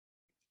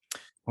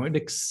quite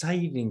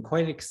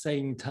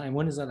exciting time.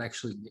 When is that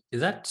actually? Is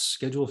that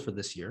scheduled for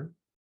this year?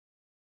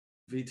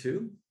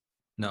 V2?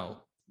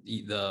 No,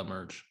 the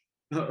merge.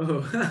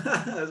 Oh,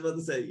 I was about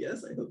to say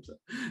yes. I hope so.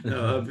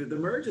 No, the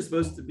merge is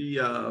supposed to be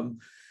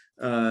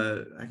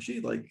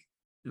actually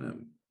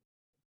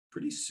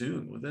pretty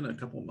soon, within a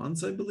couple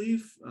months, I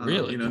believe.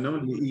 Really?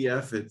 Knowing the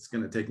EF, it's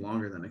going to take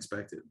longer than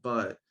expected.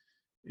 But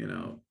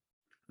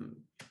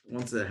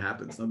once that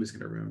happens, nobody's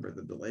going to remember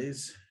the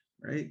delays,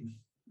 right?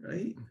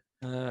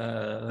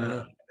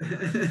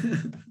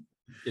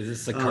 Is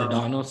this a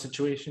Cardano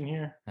situation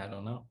here? I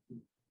don't know.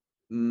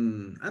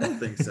 I don't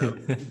think so.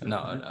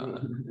 No.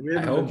 We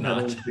haven't been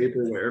peddling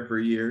vaporware for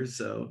years,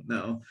 so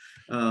no.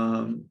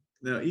 No,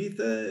 ETH.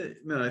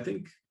 No, I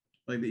think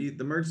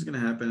the merge is going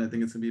to happen. I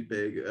think it's going to be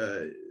big.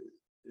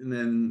 And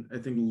then I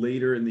think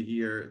later in the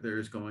year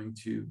there's going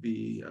to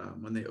be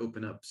when they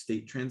open up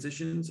state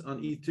transitions on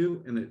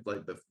ETH2, and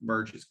the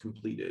merge is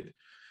completed,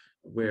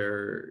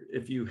 where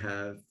if you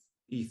have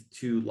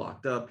ETH2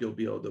 locked up, you'll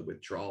be able to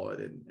withdraw it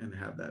and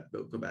have that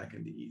go back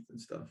into ETH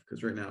and stuff.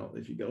 Because right now,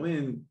 if you go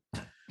in,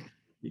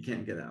 you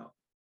can't get out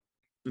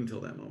until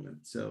that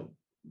moment. So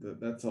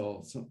that's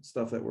all some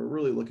stuff that we're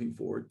really looking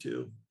forward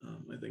to.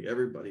 I think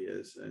everybody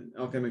is, and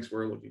Alchemix,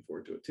 we're looking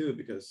forward to it too,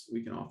 because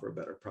we can offer a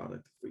better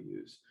product if we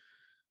use,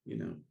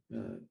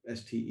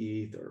 ST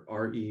ETH or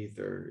RETH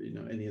or,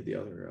 any of the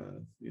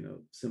other,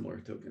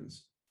 similar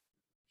tokens.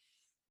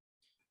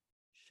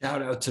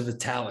 Shout out to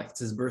Vitalik. It's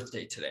his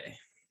birthday today.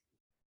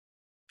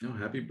 Oh,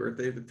 happy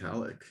birthday,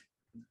 Vitalik.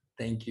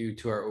 Thank you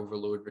to our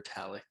overlord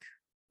Vitalik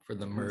for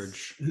the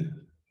merge.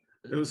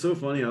 It was so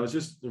funny. I was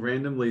just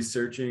randomly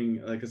searching,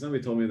 because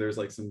somebody told me there's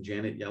like some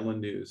Janet Yellen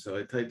news. So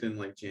I typed in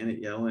like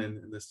Janet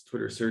Yellen in this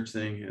Twitter search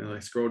thing, and I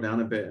scroll down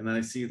a bit, and then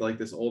I see like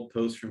this old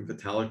post from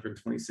Vitalik from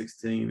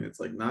 2016. It's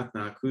like, knock,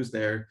 knock, who's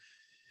there?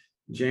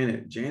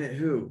 Janet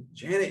who?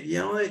 Janet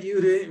Yellen, you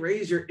didn't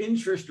raise your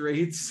interest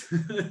rates.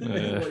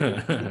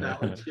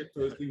 Like, shit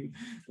posting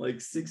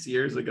like 6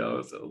 years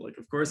ago. So like,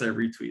 of course I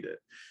retweet it.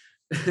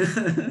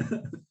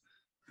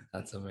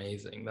 That's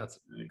amazing. That's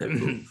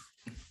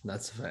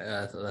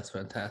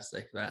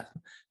fantastic.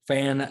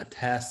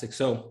 Fantastic.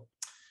 So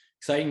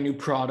exciting new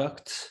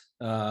product.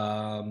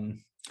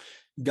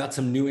 Got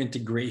some new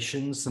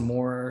integrations, some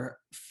more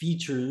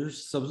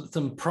features,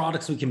 some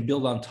products we can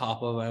build on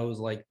top of. I always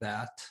like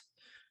that.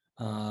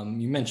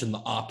 You mentioned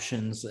the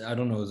options. I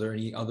don't know, is there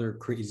any other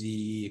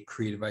crazy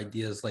creative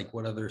ideas? Like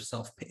what other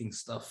self-paying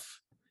stuff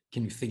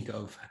can you think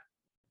of?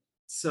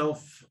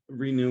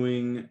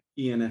 Self-renewing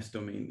ENS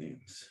domain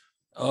names.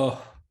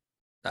 Oh,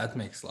 that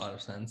makes a lot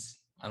of sense.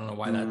 I don't know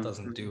why that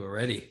doesn't do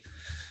already.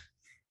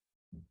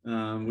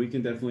 We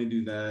can definitely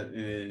do that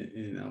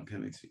in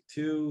Alchemix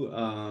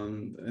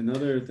V2.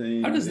 Another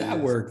thing. How does that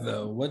work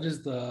though? What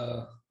is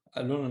I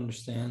don't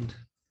understand.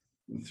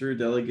 Through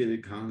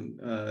delegated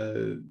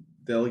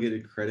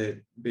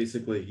credit,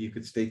 basically you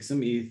could stake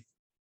some ETH.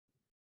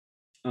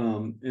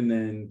 And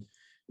then,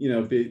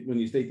 when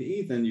you stake the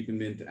ETH, then you can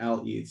mint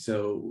out ETH.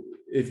 So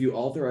if you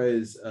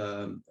authorize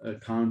a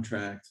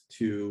contract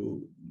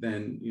to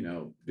then,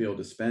 be able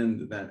to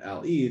spend that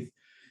out ETH,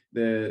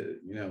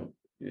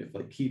 if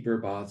like Keeper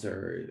bots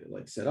are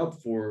like set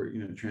up for,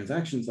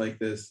 transactions like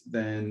this,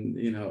 then,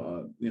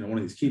 one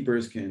of these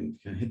keepers can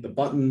hit the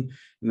button,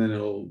 and then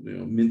it'll,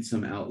 mint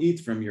some out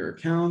ETH from your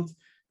account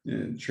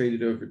and trade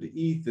it over to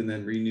ETH, and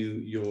then renew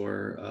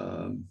your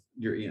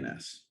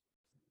ENS.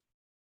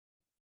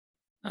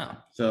 Oh.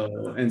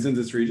 So, and since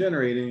it's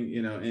regenerating,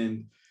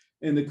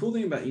 and the cool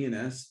thing about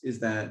ENS is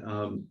that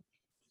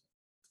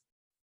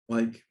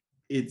like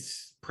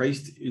it's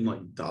priced in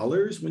like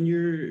dollars when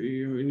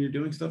you're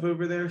doing stuff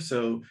over there.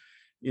 So,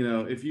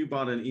 if you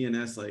bought an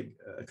ENS like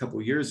a couple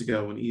of years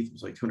ago when ETH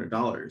was like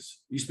 $200,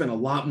 you spent a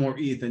lot more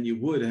ETH than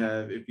you would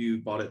have if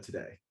you bought it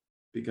today,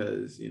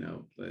 because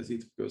as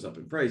ETH goes up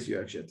in price, you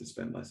actually have to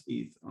spend less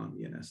ETH on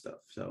ENS stuff.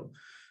 So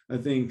I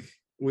think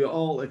we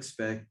all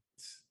expect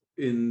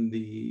in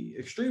the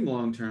extreme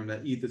long term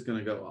that ETH is going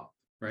to go up,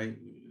 right?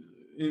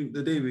 In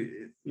the day,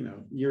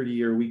 year to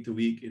year, week to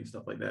week, and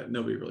stuff like that,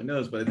 nobody really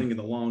knows. But I think in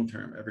the long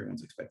term,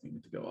 everyone's expecting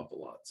it to go up a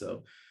lot.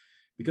 So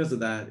because of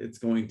that, it's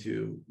going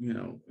to,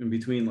 in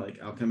between like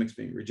Alchemix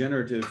being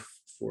regenerative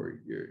for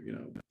your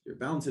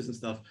balances and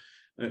stuff,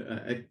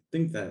 I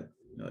think that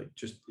like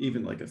just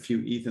even like a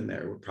few ETH in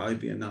there would probably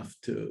be enough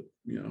to,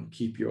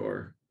 keep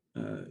your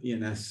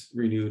ENS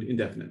renewed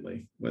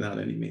indefinitely without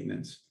any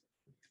maintenance.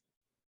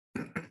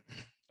 A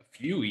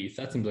few ETH,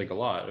 that seems like a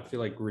lot. I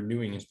feel like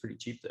renewing is pretty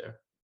cheap there.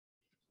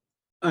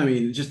 I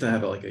mean, just to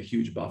have like a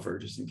huge buffer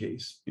just in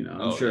case,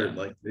 I'm sure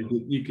like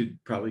you could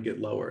probably get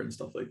lower and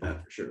stuff like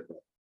that for sure.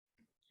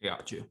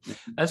 Got you.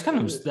 That's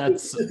just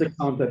a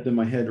concept in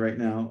my head right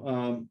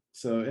now.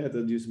 So I had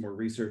to do some more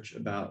research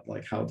about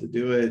like how to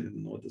do it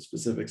and what the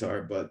specifics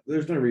are, but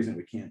there's no reason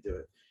we can't do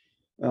it.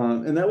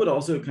 And that would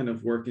also kind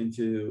of work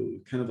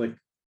into kind of like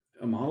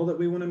a model that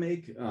we want to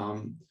make,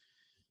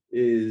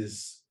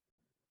 is,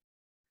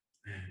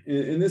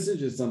 and this is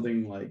just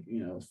something like,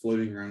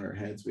 floating around our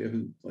heads. We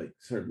haven't like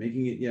started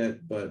making it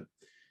yet, but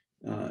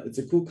it's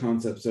a cool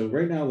concept. So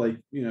right now, like,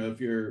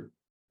 if you're,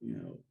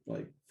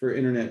 like for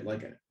internet,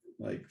 like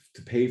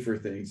to pay for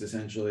things,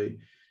 essentially,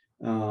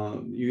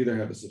 you either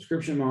have a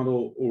subscription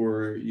model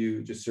or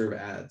you just serve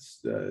ads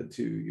to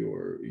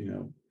your,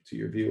 to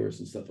your viewers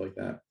and stuff like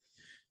that.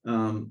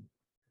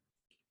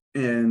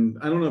 And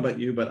I don't know about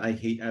you, but I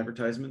hate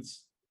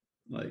advertisements.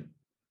 Like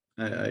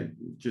I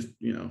just,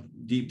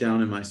 deep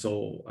down in my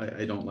soul,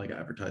 I don't like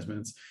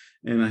advertisements,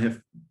 and I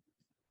have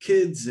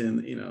kids,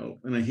 and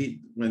and I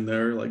hate when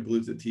they're like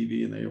glued to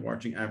TV and they're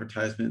watching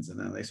advertisements, and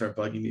then they start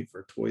bugging me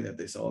for a toy that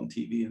they saw on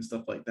TV and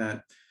stuff like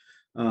that.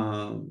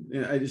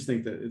 And I just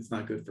think that it's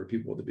not good for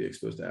people to be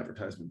exposed to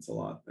advertisements a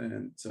lot.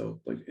 And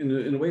so like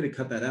in a way to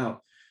cut that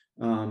out,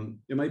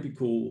 it might be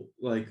cool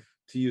like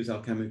to use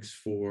Alchemix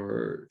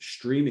for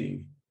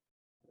streaming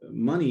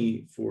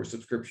money for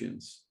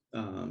subscriptions.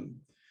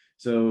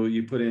 So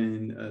you put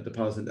in a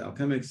deposit into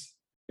Alchemix,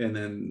 and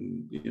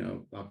then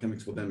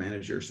Alchemix will then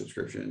manage your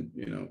subscription,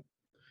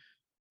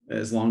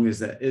 as long as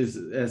that is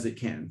as it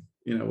can,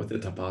 with the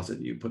deposit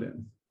you put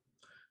in.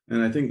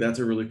 And I think that's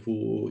a really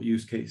cool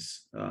use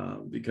case,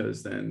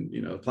 because then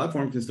the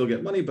platform can still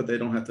get money, but they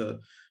don't have to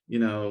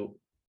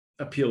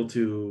appeal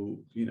to,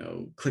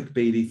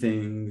 clickbaity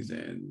things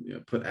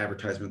and, put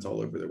advertisements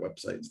all over their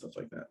website and stuff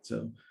like that.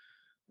 So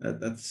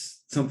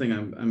that's something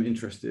I'm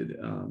interested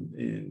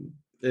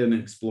in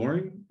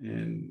exploring,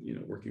 and,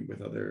 working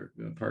with other,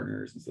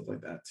 partners and stuff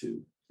like that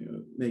to,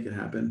 make it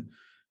happen.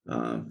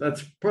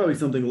 That's probably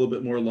something a little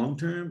bit more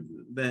long-term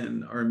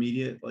than our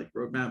immediate like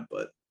roadmap,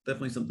 but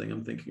definitely something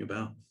I'm thinking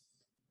about.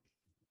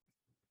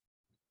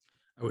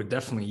 I would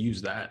definitely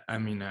use that. I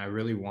mean, I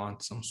really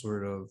want some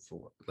sort of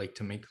like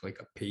to make like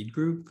a paid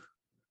group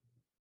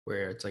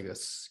where it's like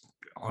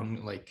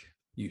on like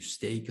you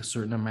stake a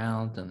certain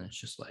amount and it's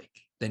just like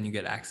then you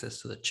get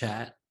access to the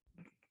chat.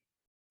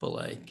 But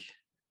like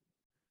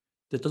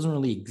that doesn't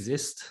really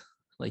exist.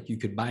 Like you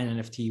could buy an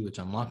NFT which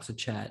unlocks a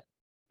chat,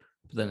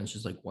 but then it's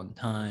just like one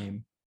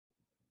time.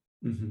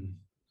 Mhm.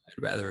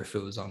 I'd rather if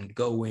it was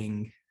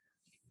ongoing.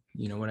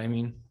 You know what I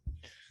mean?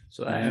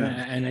 So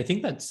Yeah. and I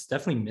think that's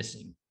definitely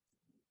missing.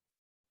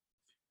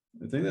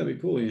 I think that'd be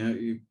cool.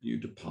 You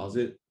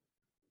deposit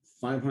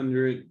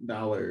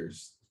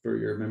 $500 for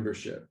your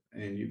membership,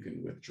 and you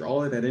can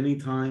withdraw it at any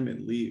time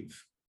and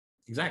leave.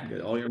 Exactly.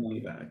 Get all your money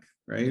back,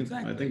 right? I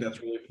Exactly. think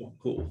that's really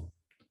cool.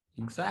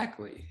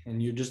 Exactly.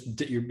 And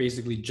you're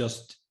basically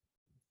just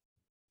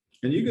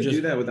And you could do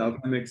just that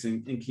without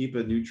mixing and keep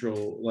a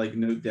neutral, like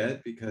no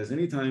debt, because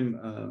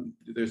anytime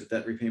there's a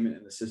debt repayment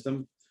in the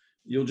system,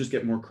 you'll just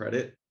get more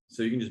credit.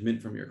 So you can just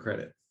mint from your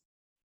credit.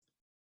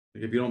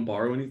 Like if you don't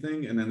borrow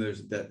anything and then there's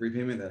a debt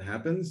repayment that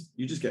happens,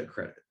 you just get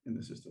credit in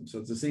the system. So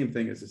it's the same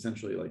thing as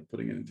essentially like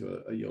putting it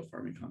into a yield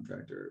farming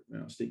contract or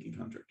staking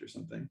contract or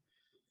something.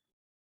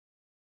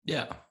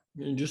 yeah,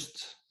 you're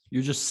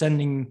just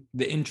sending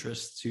the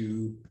interest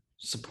to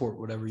support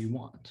whatever you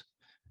want.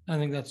 I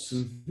think that's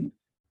Mhm.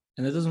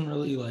 and it doesn't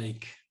really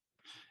like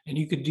and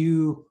you could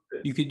do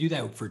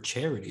that for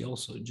charity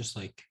also. Just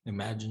like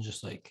imagine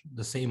just like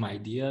the same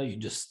idea, you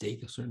just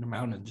stake a certain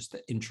amount and just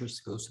the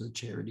interest goes to the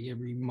charity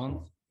every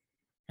month.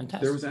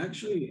 Fantastic. There was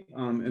actually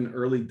an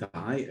early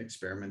DAI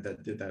experiment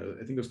that did that.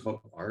 I think it was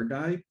called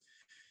RDAI,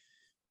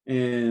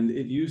 and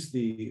it used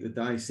the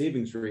DAI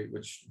savings rate,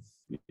 which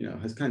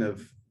has kind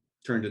of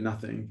turned to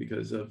nothing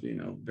because of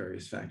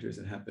various factors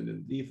that happened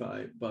in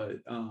DeFi, but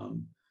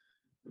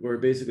where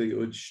basically it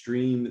would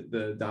stream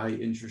the DAI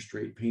interest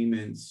rate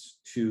payments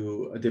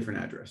to a different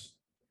address.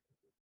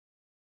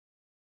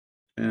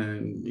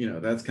 And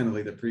that's kind of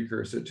like the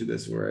precursor to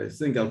this, where I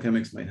think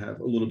Alchemix might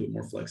have a little bit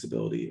more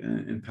flexibility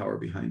and power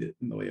behind it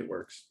in the way it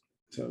works.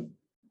 So,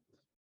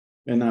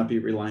 and not be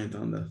reliant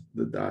on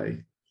the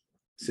DAI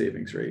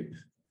savings rate.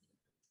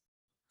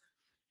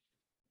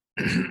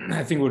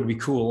 I think it would be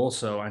cool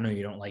also. I know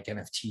you don't like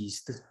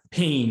NFTs,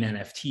 paying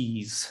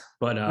NFTs,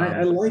 but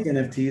I like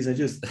NFTs. I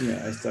just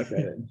I suck at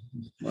it.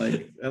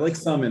 Like I like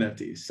some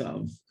NFTs,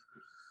 some.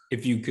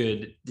 if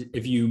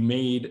you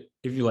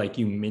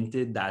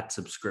minted that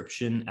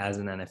subscription as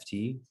an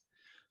NFT,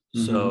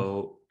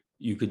 so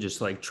you could just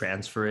like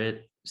transfer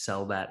it,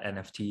 sell that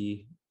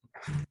NFT,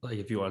 like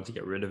if you wanted to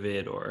get rid of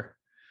it,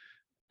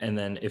 and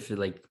then if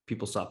like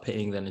people stop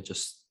paying, then the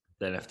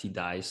NFT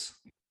dies,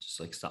 just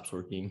like stops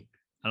working.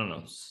 I don't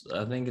know.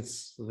 I think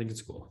it's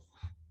cool.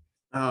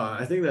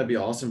 I think that'd be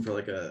awesome for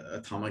like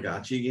a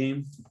Tamagotchi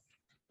game.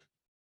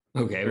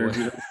 Okay. Or if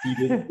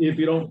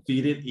you don't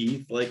feed it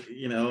ETH, like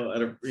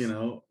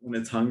when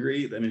it's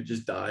hungry, then it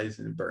just dies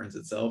and it burns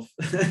itself.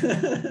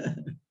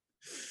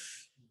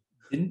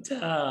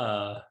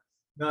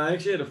 No, I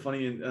actually had a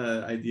funny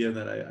idea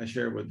that I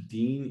shared with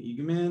Dean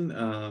Eagleman.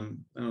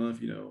 I don't know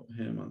if you know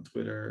him on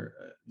Twitter.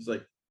 He's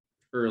like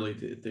early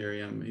to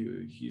Ethereum.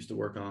 He used to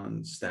work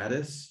on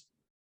Status.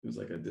 It was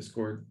like a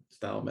Discord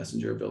style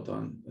messenger built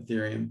on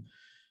Ethereum.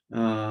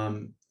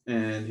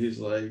 And he's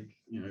like,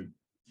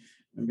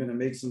 I'm gonna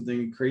make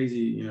something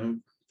crazy,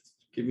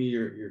 give me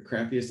your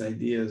crappiest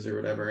ideas or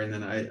whatever. And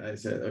then I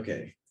said,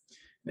 okay,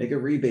 make a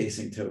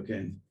rebasing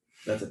token.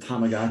 That's a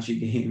Tamagotchi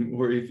game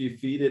where if you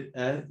feed it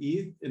enough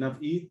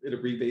ETH,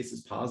 it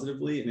rebases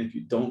positively. And if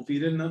you don't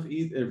feed it enough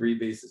ETH, it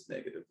rebases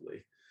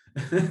negatively.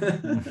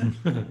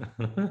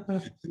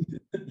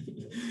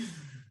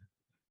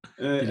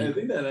 I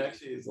think that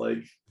actually is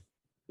like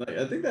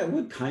I think that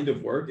would kind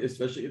of work,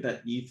 especially if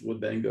that ETH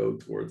would then go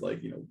towards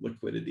like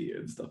liquidity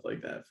and stuff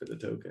like that for the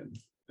token.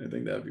 I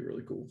think that would be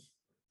really cool.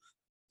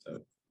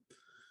 So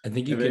I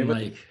think you can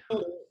like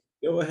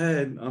go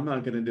ahead. I'm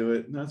not gonna do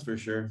it, that's for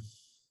sure.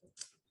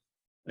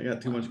 I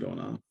got too much going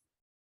on.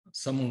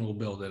 Someone will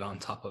build it on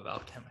top of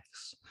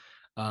Alchemix.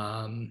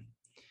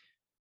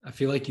 I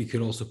feel like you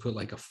could also put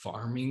like a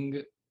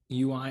farming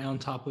UI on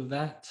top of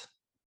that.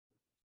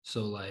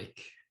 So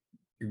like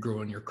you're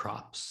growing your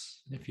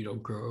crops. If you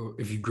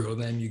grow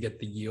them, you get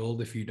the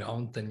yield. If you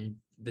don't, then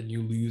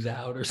you lose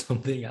out or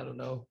something. I don't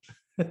know.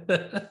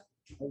 That'd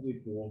be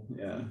cool.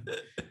 Yeah.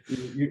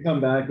 You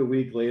come back a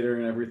week later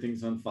and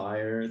everything's on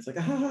fire. It's like,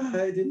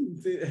 I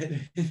didn't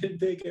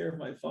take care of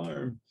my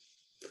farm.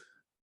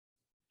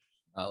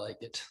 I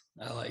like it.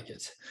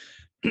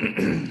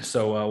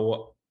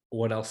 So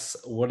what else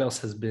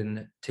has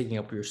been taking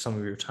up some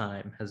of your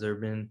time? Has there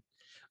been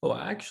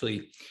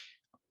actually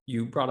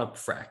you brought up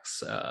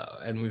Frax,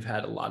 and we've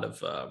had a lot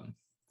of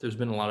there's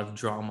been a lot of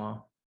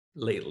drama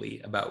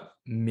lately about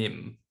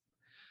MIM.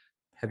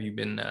 Have you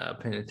been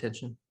paying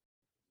attention?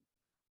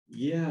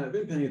 Yeah, I've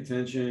been paying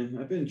attention.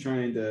 I've been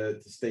trying to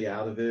stay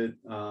out of it.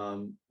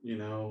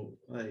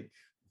 Like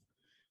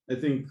I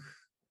think,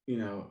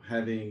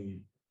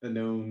 having a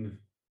known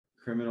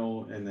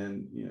criminal and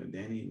then,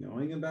 Danny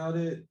knowing about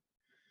it,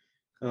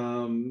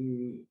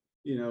 for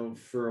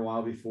a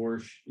while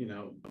before,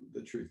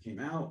 the truth came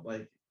out,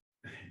 like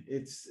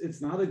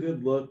it's not a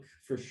good look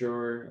for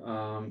sure.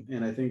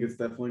 And I think it's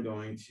definitely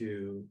going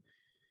to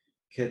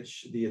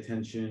catch the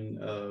attention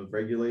of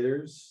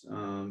regulators,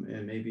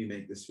 and maybe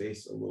make the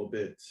space a little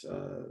bit,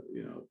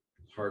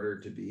 harder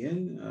to be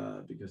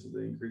in, because of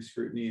the increased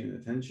scrutiny and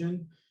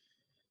attention.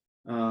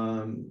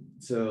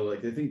 So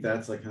like I think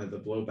that's like kind of the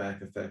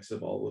blowback effects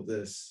of all of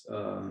this.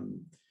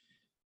 And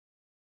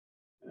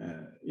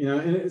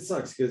it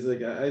sucks because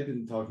like I've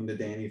been talking to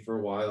Danny for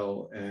a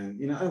while,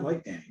 and I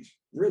like Danny. He's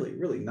really,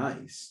 really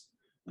nice.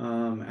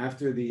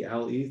 After the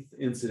Al ETH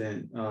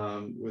incident,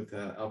 with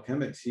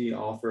Alchemix, he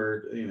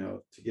offered,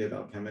 to give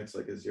Alchemix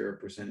like a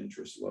 0%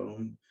 interest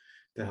loan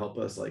to help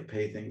us like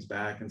pay things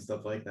back and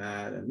stuff like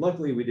that. And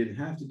luckily we didn't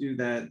have to do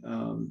that.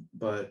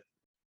 But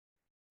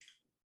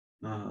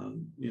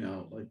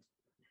like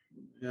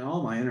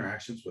all my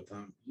interactions with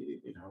him,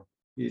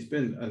 he's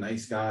been a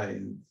nice guy,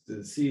 and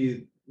to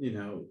see,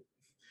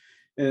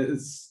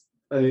 it's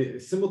I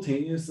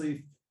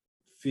simultaneously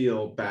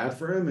feel bad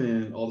for him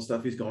and all the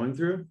stuff he's going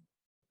through.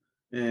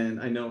 And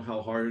I know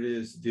how hard it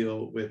is to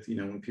deal with,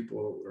 when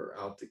people are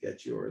out to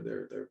get you, or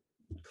they're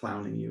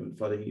clowning you and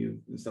fudding you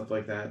and stuff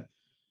like that.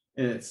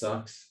 And it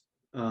sucks.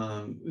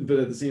 But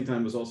at the same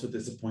time, it was also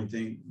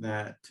disappointing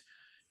that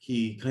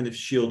he kind of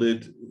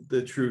shielded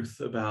the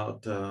truth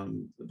about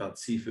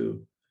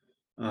Sifu,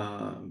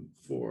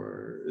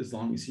 for as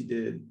long as he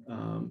did.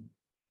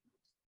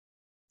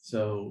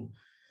 So,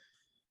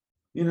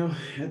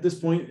 at this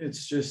point,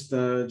 it's just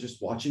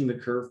watching the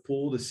curve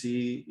pool to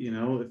see,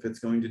 if it's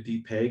going to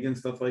depeg and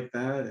stuff like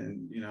that.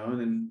 And, and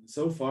then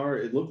so far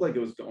it looked like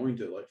it was going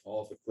to like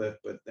fall off a cliff,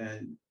 but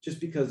then just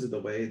because of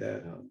the way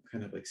that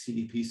kind of like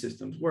CDP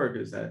systems work,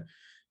 is that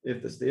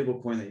if the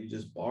stable coin that you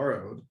just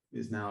borrowed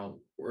is now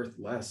worth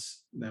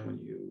less than when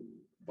you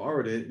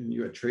borrowed it and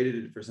you had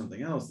traded it for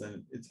something else,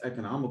 then it's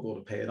economical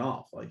to pay it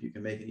off. Like you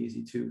can make an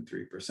easy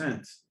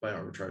 2-3% by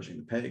arbitraging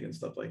the peg and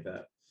stuff like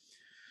that.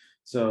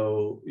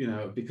 So,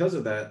 because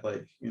of that,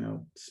 like,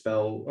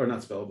 Spell, or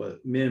not Spell,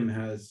 but MIM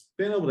has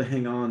been able to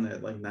hang on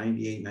at like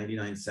 98,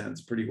 99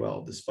 cents pretty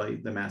well,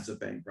 despite the massive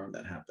bank run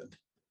that happened.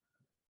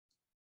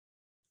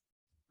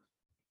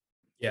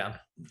 Yeah.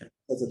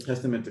 That's a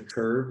testament to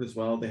Curve as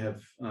well. They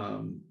have,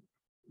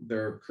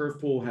 their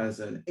curve pool has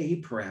an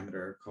A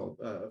parameter called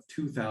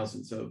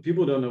 2000. So if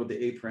people don't know what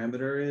the A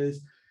parameter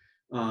is,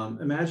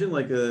 imagine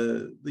like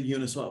the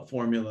Uniswap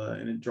formula,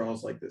 and it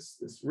draws like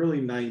this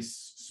really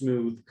nice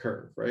smooth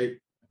curve, right?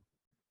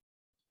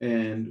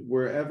 And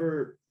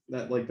wherever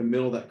that, like the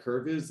middle of that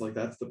curve is, like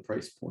that's the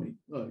price point.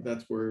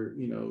 That's where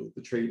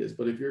the trade is.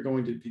 But if you're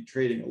going to be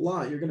trading a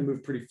lot, you're going to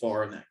move pretty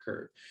far on that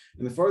curve.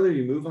 And the farther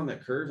you move on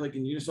that curve, like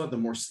in Uniswap, the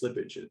more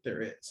slippage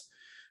there is.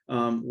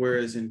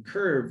 Whereas in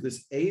Curve,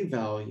 this A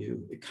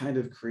value, it kind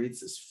of creates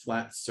this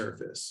flat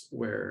surface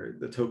where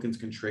the tokens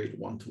can trade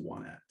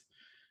one-to-one at.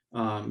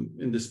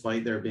 And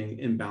despite there being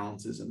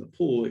imbalances in the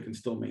pool, it can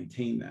still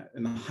maintain that.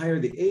 And the higher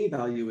the A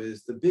value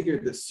is, the bigger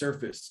the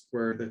surface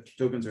where the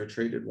tokens are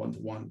traded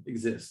one-to-one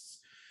exists.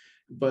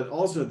 But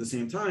also at the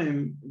same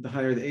time, the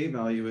higher the A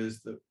value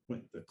is, the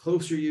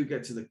closer you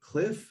get to the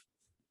cliff,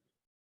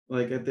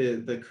 like at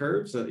the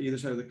curves, so either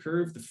side of the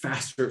curve, the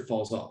faster it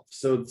falls off.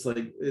 So it's like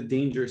a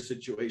dangerous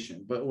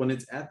situation. But when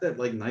it's at that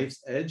like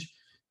knife's edge,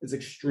 it's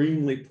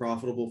extremely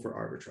profitable for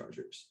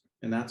arbitragers.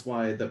 And that's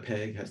why the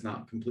peg has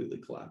not completely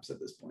collapsed at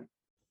this point.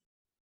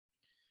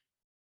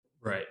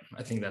 Right.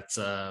 I think that's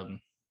a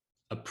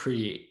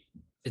pretty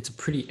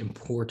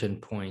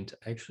important point.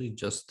 I actually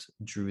just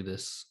drew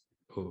this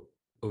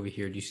over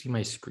here. Do you see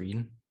my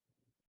screen?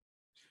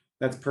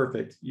 That's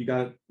perfect. You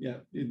got it. Yeah,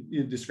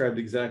 you described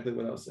exactly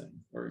what I was saying.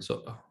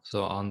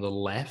 So on the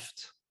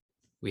left,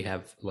 we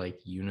have like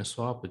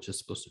Uniswap, which is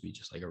supposed to be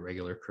just like a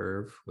regular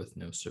curve with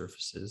no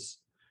surfaces.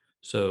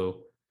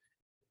 So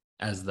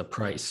as the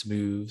price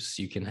moves,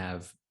 you can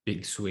have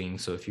big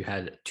swings. So if you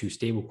had two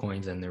stable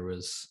coins and there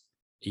was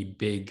a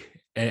big,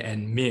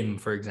 and MIM,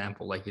 for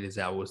example, like it is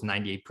out, was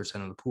 98%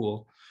 of the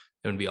pool,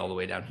 it would be all the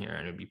way down here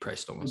and it would be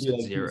priced almost at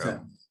like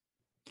zero.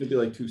 It'd be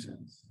like 2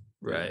 cents.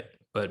 Right.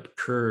 But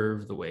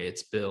Curve, the way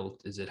it's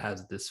built is it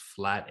has this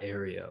flat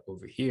area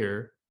over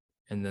here,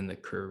 and then the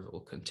curve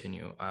will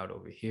continue out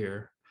over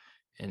here.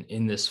 And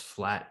in this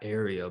flat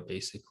area,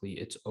 basically,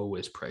 it's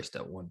always priced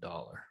at $1.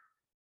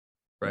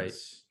 Right.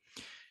 Yes.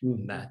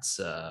 And that's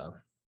the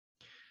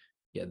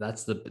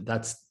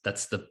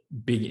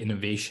big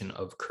innovation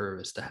of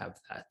Curve, is to have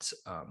that,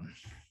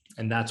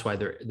 and that's why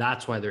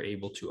they're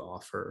able to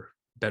offer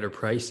better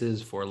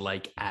prices for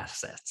like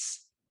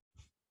assets.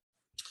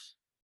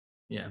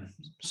 Yeah.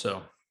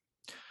 So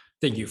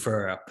Thank you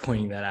for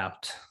pointing that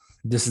out.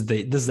 This is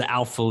the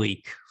alpha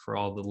leak for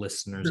all the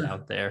listeners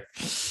out there.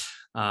 It's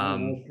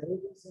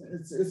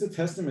a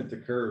testament to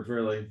Curve,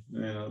 really.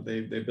 You know,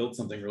 they built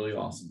something really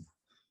awesome.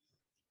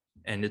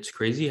 And it's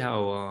crazy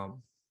how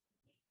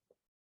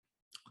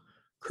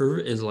Curve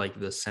is like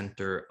the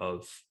center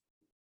of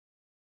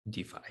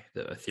DeFi,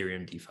 the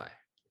Ethereum DeFi.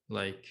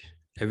 Like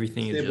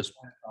everything is just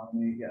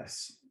economy,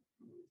 yes,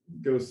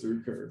 goes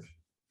through Curve.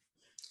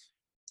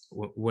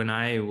 When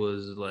I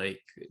was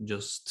like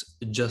just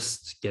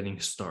getting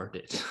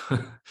started, I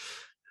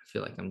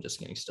feel like I'm just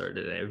getting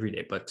started every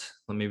day, but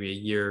maybe a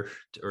year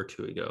or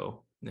two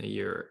ago,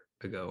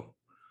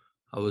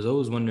 I was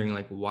always wondering,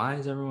 like, why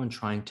is everyone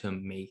trying to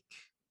make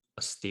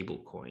a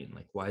stable coin?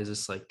 Like, why is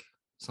this like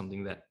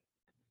something that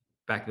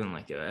back then,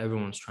 like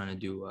everyone's trying to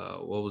do,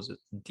 what was it?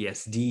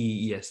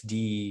 DSD,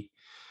 ESD,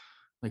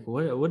 like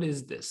what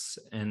is this?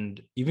 And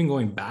even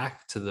going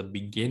back to the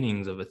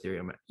beginnings of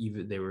Ethereum,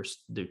 even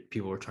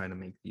people were trying to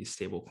make these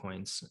stable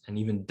coins, and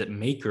even the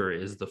Maker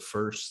is the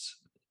first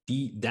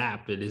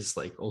DApp. It is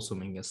like also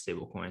making a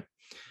stable coin.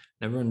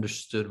 Never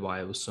understood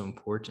why it was so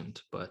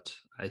important, but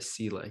I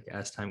see like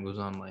as time goes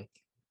on, like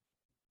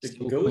it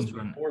goes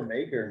before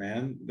Maker,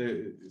 man.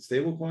 The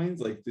stable coins,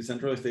 like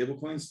decentralized stable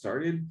coins,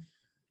 started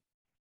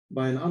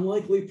by an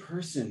unlikely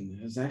person.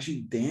 It was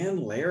actually Dan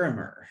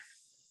Larimer.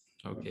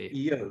 Okay.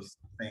 EOS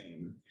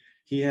fame.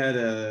 He had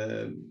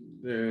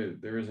there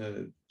was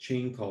a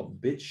chain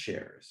called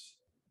BitShares.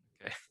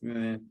 Okay.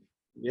 And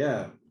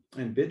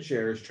and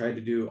BitShares tried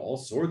to do all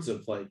sorts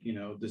of like, you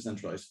know,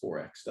 decentralized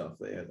forex stuff.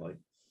 They had like,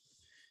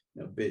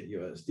 you know, Bit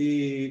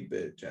USD,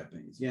 Bit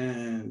Japanese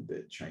Yen,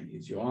 Bit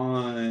Chinese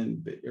Yuan,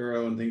 Bit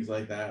Euro, and things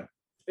like that.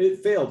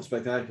 It failed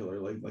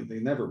spectacularly. Like they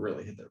never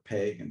really hit their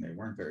peg, and they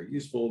weren't very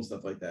useful and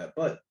stuff like that.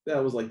 But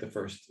that was like the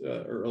first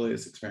or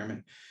earliest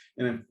experiment.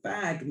 And in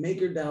fact,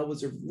 MakerDAO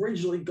was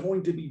originally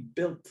going to be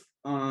built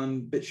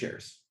on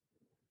BitShares.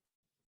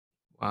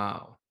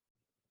 Wow.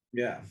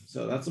 Yeah,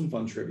 so that's some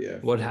fun trivia.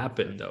 What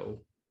happened though?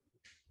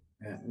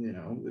 And you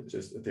know, it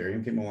just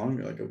Ethereum came along.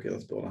 You're like, okay,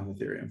 let's build on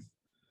Ethereum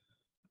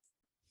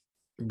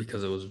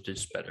because it was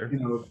just better. You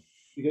know,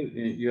 because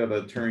you have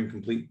a Turing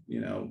complete, you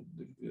know,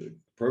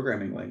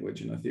 programming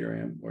language in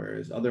Ethereum,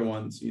 whereas other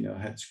ones, you know,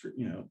 had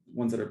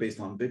ones that are based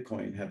on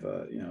Bitcoin have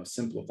a, you know,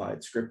 simplified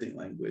scripting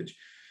language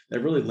that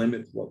really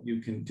limits what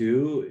you can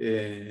do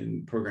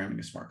in programming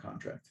a smart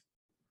contract.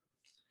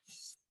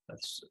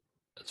 That's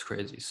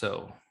crazy.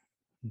 So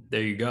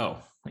there you go.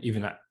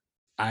 Even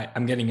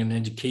I'm getting an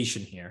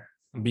education here.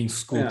 I'm being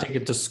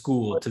taken to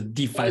school, to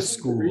DeFi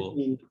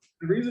school.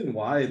 The reason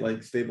why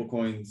like stable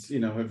coins, you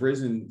know, have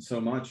risen so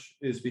much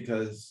is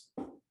because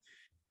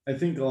I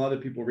think a lot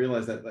of people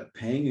realize that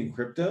paying in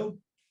crypto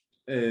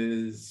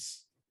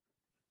is,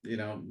 you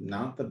know,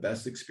 not the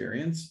best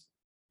experience.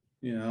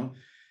 You know,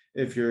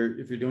 if you're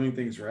doing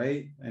things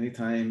right,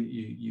 anytime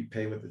you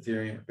pay with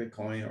Ethereum or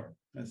Bitcoin or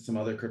some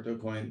other crypto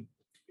coin,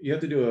 you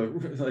have to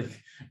do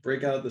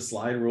break out the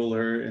slide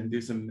ruler and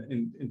do some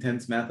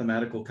intense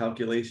mathematical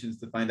calculations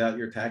to find out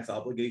your tax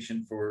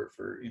obligation for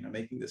you know,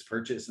 making this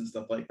purchase and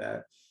stuff like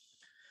that.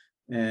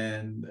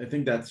 And I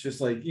think that's just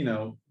like, you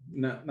know,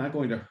 not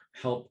going to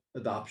help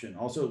adoption.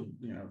 Also,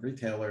 you know,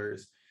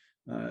 retailers,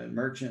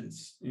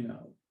 merchants, you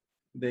know,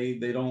 they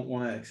don't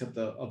want to accept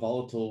a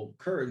volatile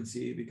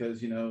currency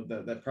because, you know,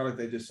 that product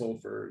they just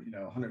sold for, you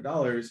know,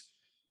 $100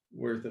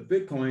 worth of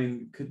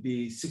Bitcoin could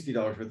be $60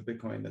 worth of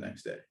Bitcoin the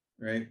next day,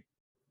 right?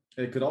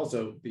 It could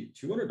also be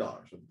 $200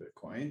 worth of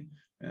Bitcoin,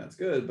 and that's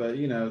good. But,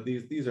 you know,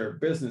 these are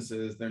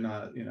businesses. They're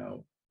not, you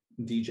know,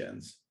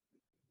 degens.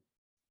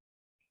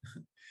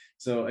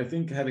 So I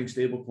think having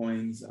stable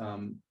coins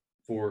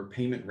for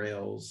payment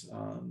rails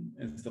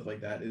and stuff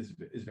like that is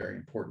very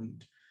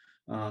important.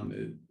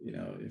 You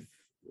know, if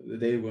the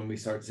day when we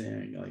start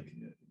seeing like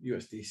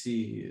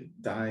USDC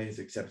DAI is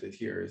accepted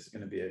here is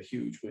going to be a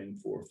huge win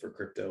for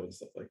crypto and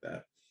stuff like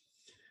that.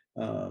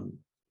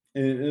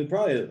 And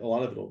probably a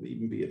lot of it will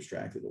even be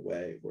abstracted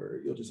away, where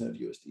you'll just have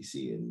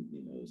USDC and,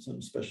 you know,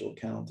 some special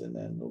account, and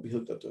then it'll be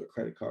hooked up to a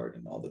credit card,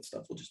 and all that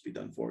stuff will just be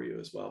done for you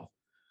as well.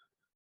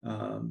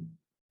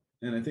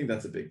 And I think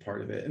that's a big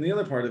part of it. And the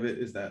other part of it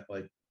is that,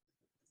 like,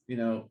 you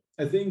know,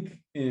 I think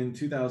in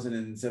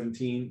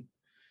 2017,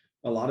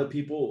 a lot of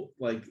people,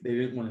 like, they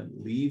didn't want to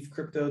leave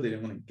crypto. They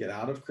didn't want to get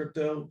out of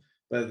crypto.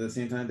 But at the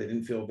same time, they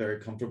didn't feel very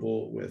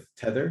comfortable with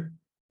Tether,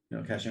 you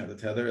know, cashing out the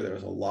Tether. There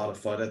was a lot of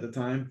FUD at the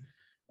time.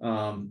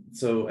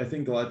 So I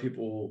think a lot of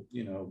people,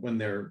 you know, when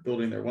they're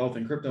building their wealth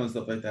in crypto and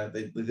stuff like that,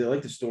 they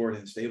like to store it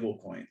in stable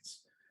coins,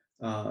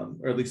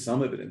 or at least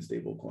some of it in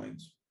stable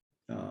coins,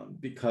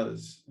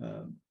 because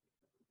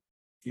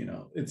you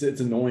know, it's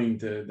annoying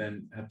to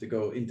then have to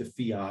go into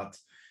fiat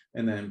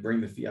and then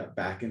bring the fiat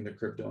back into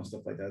crypto and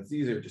stuff like that. It's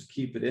easier to just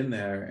keep it in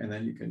there, and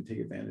then you can take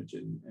advantage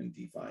in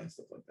DeFi and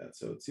stuff like that.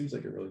 So it seems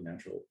like a really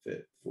natural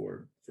fit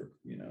for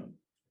you know,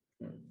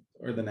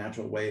 or the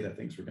natural way that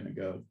things were going to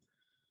go.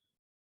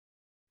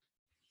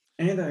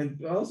 And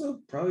I'd also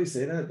probably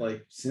say that,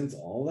 like, since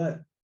all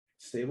that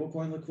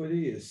stablecoin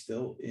liquidity is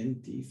still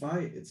in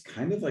DeFi, it's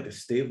kind of like a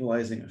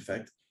stabilizing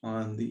effect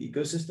on the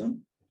ecosystem,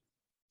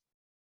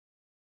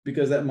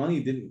 because that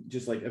money didn't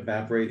just like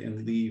evaporate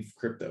and leave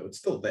crypto. It's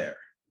still there,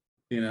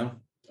 a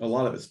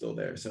lot of it's still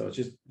there. So it's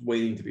just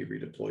waiting to be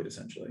redeployed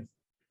essentially.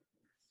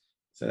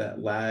 So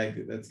that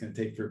lag that's going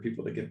to take for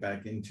people to get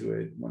back into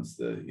it once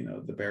the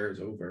bear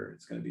is over,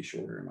 it's going to be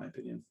shorter, in my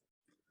opinion.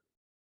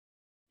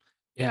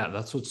 Yeah,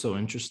 that's what's so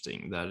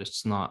interesting, that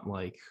it's not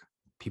like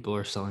people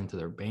are selling to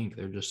their bank.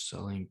 They're just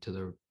selling to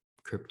their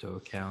crypto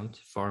account,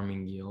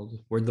 farming yield.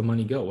 Where'd the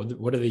money go?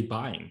 What are they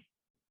buying?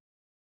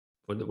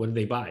 What did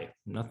they buy?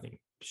 Nothing.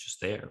 It's just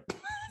there.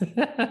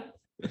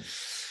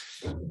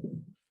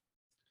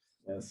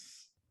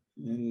 Yes.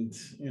 And,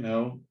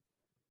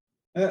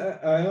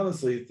 I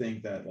honestly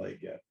think that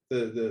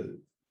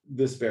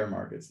this bear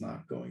market's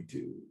not going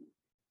to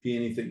be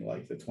anything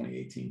like the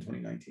 2018,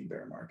 2019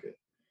 bear market.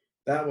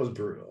 That was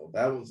brutal.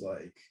 That was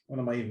like, what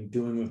am I even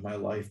doing with my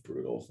life?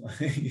 Brutal.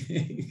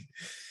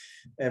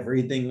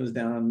 Everything was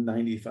down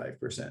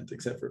 95%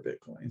 except for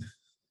Bitcoin.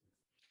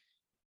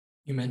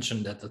 You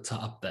mentioned at the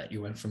top that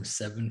you went from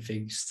 7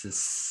 figs to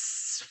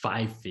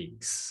 5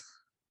 figs.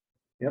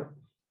 Yep.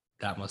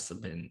 That must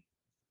have been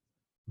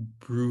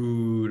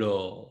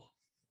brutal.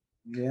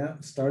 Yeah,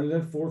 started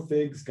at 4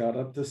 figs, got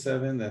up to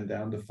 7, then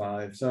down to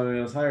 5. So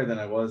it was higher than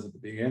I was at the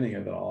beginning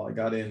of it all. I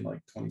got in like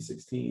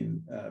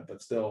 2016,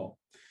 but still,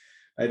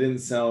 I didn't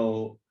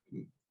sell.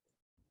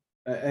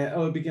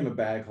 I became a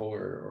bag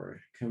holder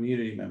or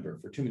community member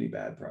for too many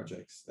bad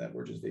projects that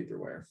were just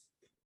vaporware.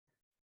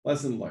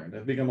 Lesson learned.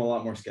 I've become a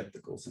lot more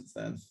skeptical since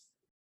then.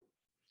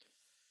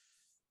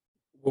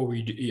 What were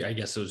you do? I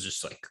guess it was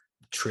just like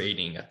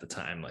trading at the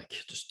time, like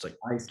just like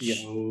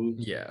ICOs.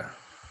 Yeah.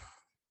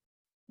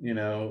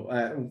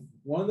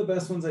 One of the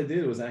best ones I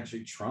did was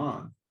actually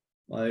Tron.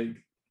 Like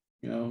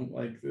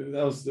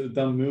that was the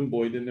dumb moon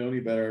boy, didn't know any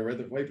better. I read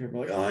the white paper,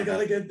 like, oh, I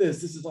gotta get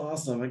this. This is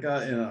awesome. I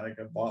got, I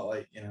bought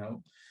a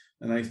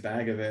nice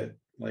bag of it,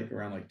 like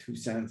around like 2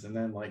 cents. And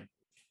then a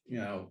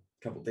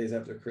couple of days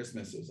after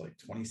Christmas, it was like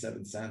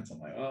 27 cents. I'm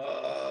like,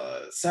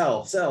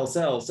 sell.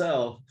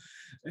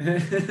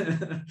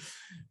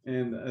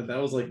 And that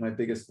was like my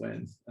biggest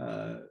win.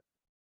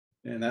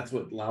 And that's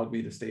what allowed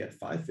me to stay at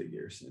 5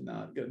 figures and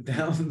not go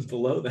down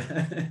below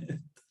that.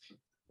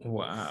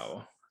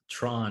 Wow.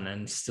 Tron,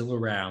 and still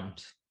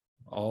around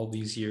all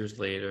these years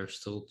later,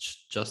 still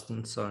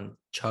Justin Sun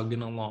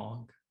chugging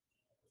along.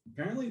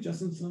 Apparently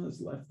Justin Sun has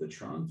left the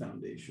Tron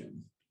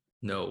Foundation.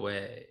 No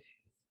way.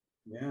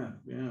 Yeah.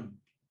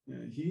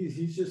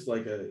 He's just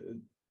like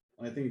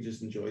I think he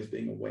just enjoys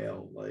being a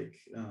whale. Like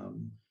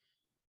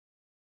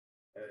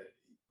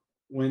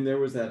when there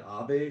was that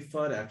Aave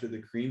FUD after the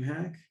Cream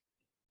hack,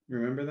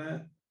 remember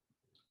that?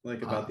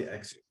 Like about the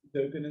X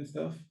token and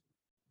stuff?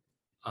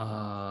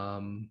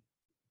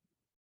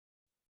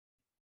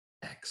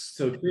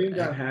 So Cream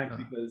got hacked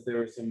because there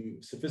was some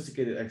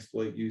sophisticated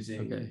exploit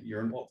using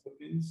Yearnvault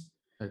tokens,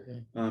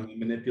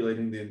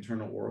 manipulating the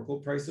internal Oracle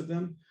price of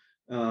them.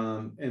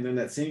 And then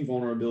that same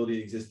vulnerability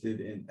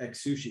existed in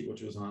XSushi,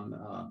 which was on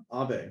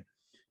Aave.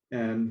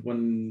 And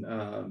when,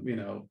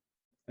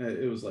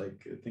 it was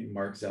like, I think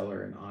Mark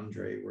Zeller and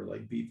Andre were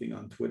like beefing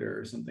on Twitter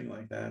or something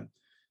like that,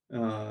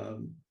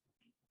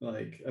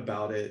 like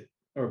about it,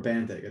 or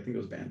Banteg, I think it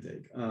was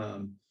Banteg.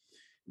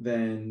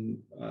 Then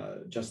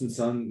Justin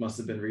Sun must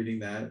have been reading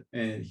that,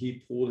 and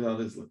he pulled out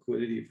his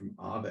liquidity from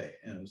Aave,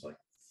 and it was like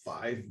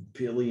 $5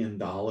 billion.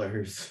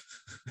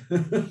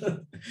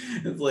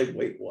 It's like,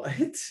 wait,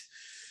 what?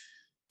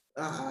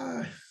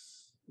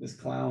 This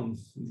clown,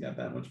 he's got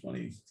that much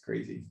money. It's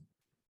crazy.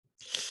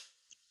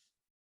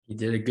 He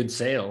did a good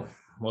sale.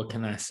 What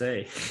can I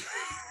say?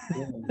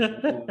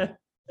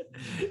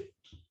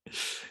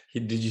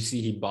 Did you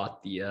see he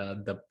bought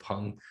the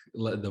Punk,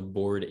 the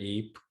Bored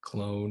Ape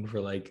clone for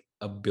like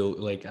a bill?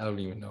 Like, I don't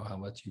even know how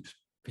much you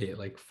paid,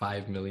 like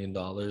 $5 million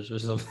or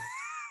something.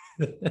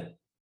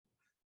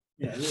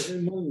 Yeah,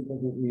 money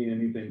doesn't mean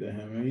anything to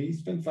him. I mean, he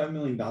spent $5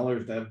 million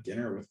to have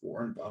dinner with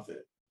Warren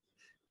Buffett.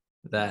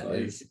 That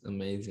is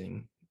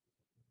amazing.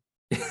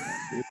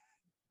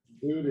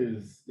 Dude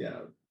is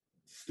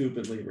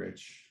stupidly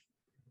rich.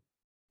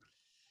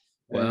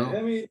 Well,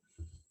 I mean,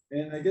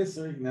 and I guess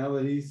like now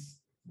that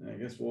I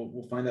guess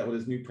we'll find out what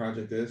his new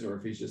project is, or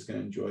if he's just going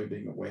to enjoy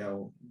being a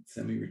whale,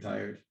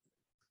 semi-retired.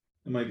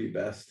 It might be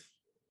best.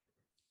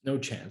 No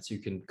chance you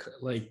can,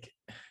 like,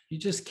 you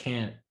just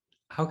can't.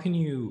 How can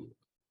you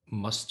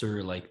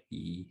muster like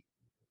the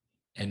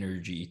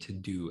energy to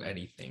do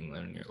anything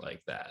when you're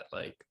like that?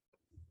 Like,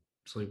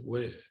 it's like,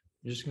 what?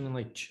 You're just gonna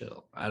like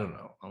chill. I don't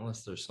know,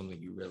 unless there's something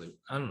you really,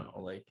 I don't know,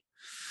 like.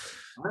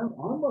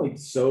 I'm like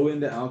so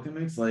into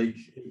Alchemix, like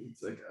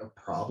it's like a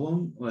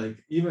problem.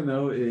 Like even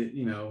though it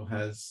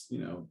has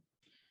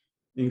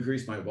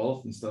increased my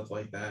wealth and stuff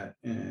like that,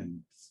 and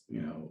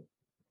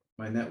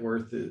my net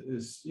worth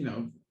is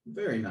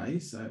very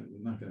nice. I'm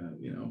not gonna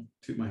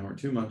toot my horn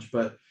too much,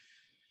 but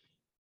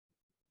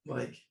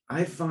like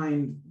I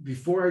find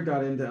before I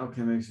got into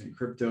Alchemix and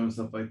crypto and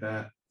stuff like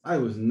that, I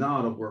was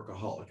not a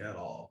workaholic at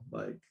all.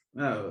 Like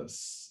I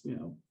was,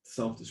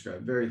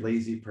 self-described, very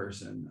lazy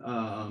person.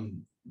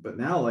 But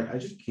now like I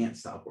just can't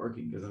stop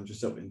working because I'm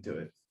just so into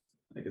it.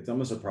 Like it's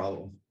almost a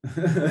problem.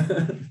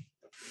 I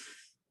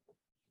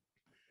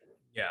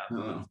Yeah.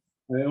 don't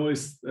know.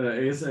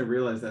 I guess I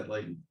realized that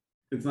like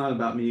it's not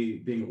about me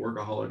being a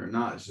workaholic or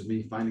not. It's just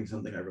me finding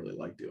something I really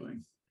like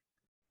doing.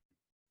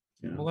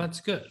 Well, that's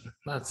good.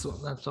 That's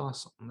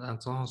awesome.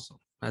 That's awesome.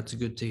 That's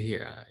good to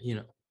hear.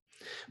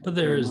 But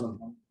The there's amount of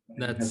money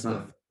has that's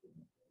not,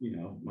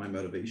 my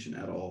motivation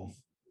at all.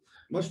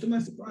 Much to my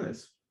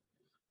surprise.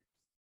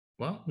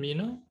 well,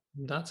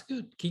 that's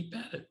good. Keep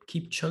at it.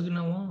 Keep chugging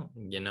along.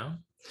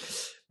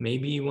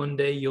 Maybe one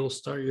day you'll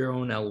start your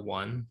own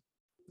L1,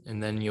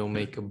 and then you'll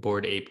make a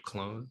Bored Ape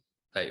clone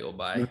that you'll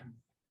buy.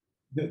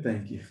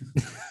 Thank you.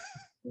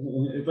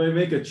 If I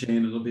make a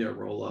chain, it'll be a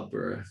roll up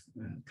or a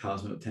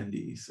Cosmo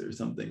attendees or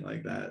something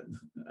like that.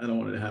 I don't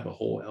want to have a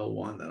whole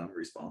L1 that I'm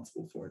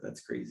responsible for.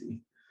 That's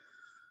crazy.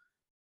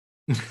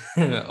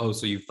 Oh,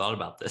 so you've thought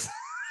about this?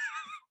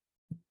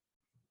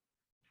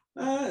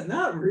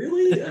 Not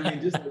really. I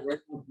mean, just like right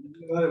now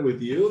thinking about it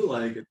with you,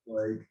 like it's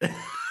like,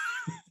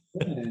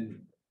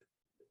 man,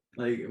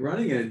 like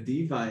running a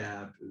DeFi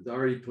app it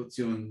already puts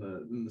you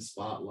in the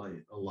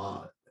spotlight a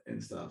lot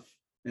and stuff.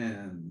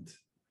 And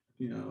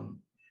you know,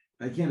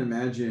 I can't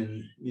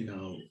imagine,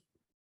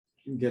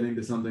 getting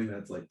to something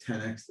that's like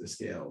 10x the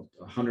scale,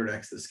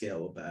 100x the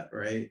scale of that,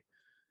 right?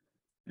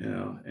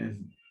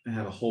 And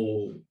have a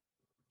whole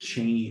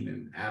chain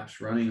and apps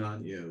running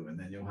on you, and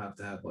then you'll have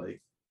to have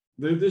like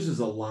there's just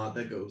a lot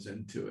that goes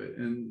into it,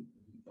 and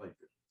like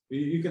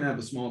you can have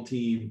a small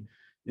team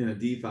in a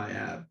DeFi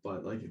app,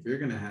 but like if you're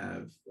gonna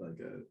have like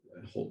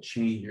a whole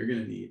chain, you're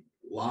gonna need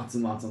lots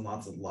and lots and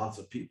lots and lots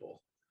of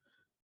people,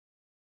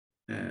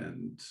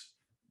 and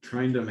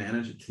trying to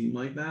manage a team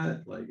like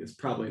that like it's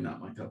probably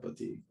not my cup of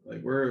tea.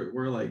 Like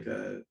we're like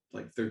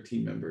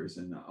 13 members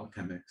in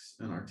Alchemics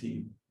in our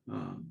team,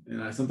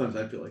 and I sometimes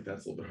I feel like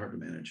that's a little bit hard to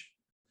manage.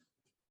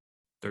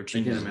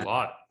 13 is a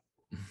lot.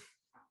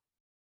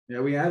 Yeah,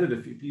 we added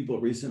a few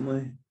people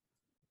recently.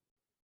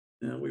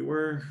 We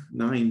were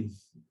 9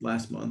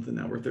 last month, and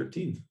now we're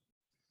 13.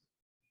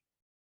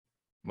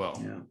 Well,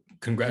 Yeah,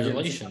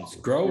 congratulations,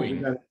 we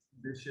growing. got a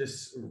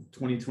ambitious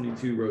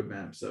 2022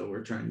 roadmap, so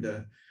we're trying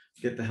to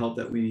get the help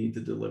that we need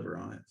to deliver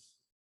on it.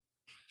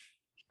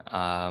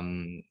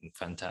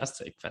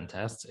 Fantastic.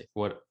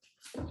 What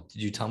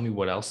did you tell me?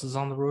 What else is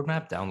on the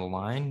roadmap down the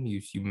line?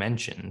 You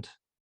mentioned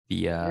the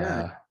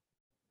Yeah.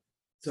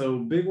 So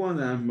big one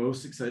that I'm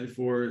most excited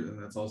for,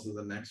 and that's also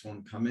the next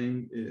one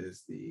coming,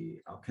 is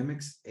the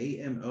Alchemix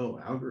AMO,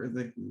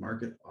 Algorithmic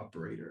Market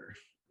Operator.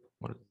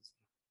 What?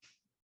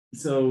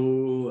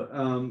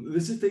 So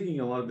this is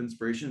taking a lot of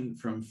inspiration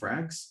from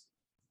Frax.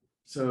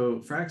 So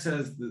Frax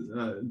has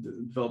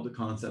developed the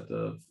concept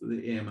of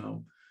the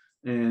AMO,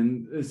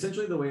 and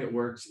essentially the way it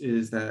works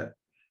is that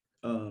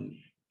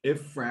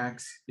if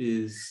Frax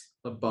is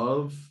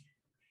above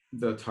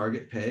the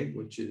target peg,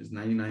 which is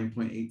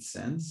 99.8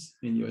 cents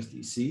in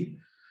USDC,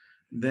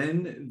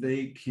 then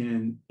they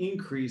can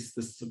increase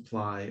the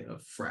supply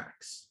of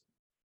Frax.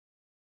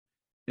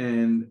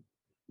 And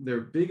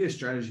their biggest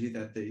strategy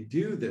that they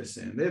do this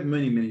in, they have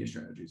many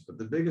strategies, but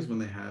the biggest one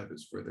they have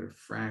is for their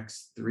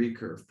Frax 3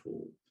 curve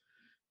pool.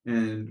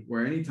 And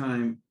where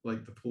anytime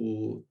like the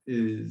pool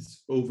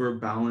is over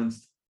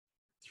balanced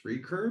 3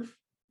 curve,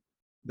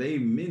 they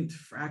mint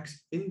Frax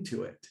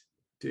into it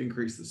to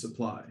increase the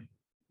supply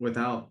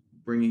without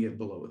bringing it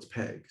below its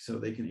peg. So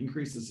they can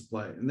increase the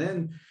supply. And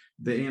then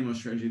the AMO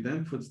strategy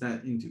then puts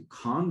that into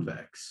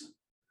Convex,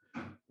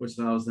 which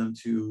allows them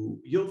to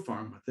yield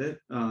farm with it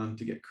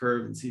to get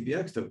Curve and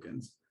CVX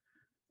tokens.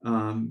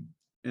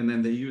 And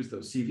then they use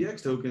those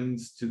CVX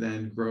tokens to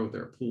then grow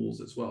their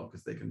pools as well,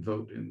 because they can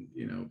vote in,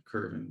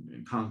 Curve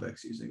and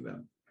Convex using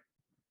them.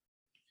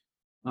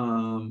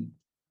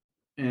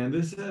 And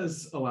this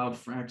has allowed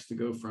Frax to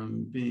go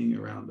from being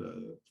around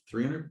a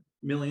 300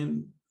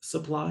 million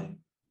supply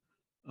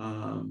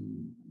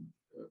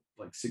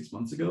like 6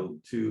 months ago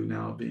to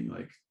now being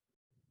like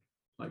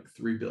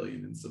 3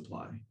 billion in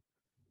supply.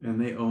 And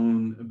they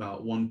own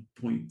about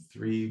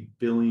 1.3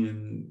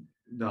 billion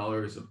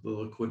dollars of the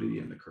liquidity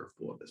in the Curve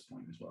pool at this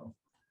point as well.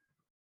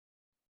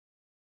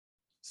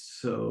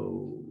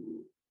 So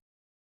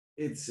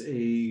it's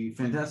a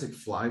fantastic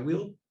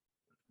flywheel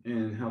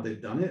in how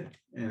they've done it,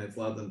 and it's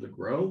allowed them to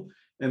grow.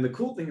 And the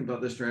cool thing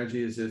about this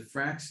strategy is if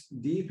Frax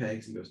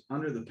depegs and goes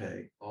under the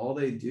peg, all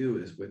they do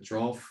is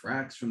withdraw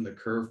Frax from the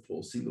Curve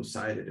pool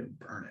single-sided and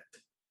burn it.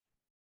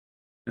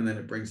 And then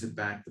it brings it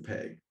back to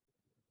peg.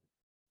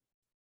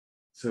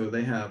 So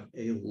they have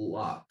a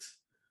lot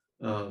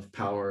of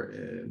power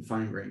and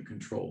fine-grained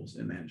controls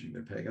in managing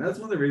their peg. And that's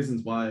one of the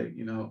reasons why,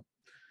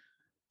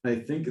 I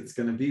think it's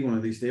going to be one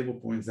of these stable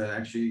coins that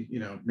actually,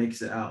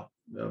 makes it out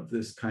of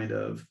this kind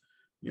of,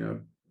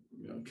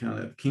 kind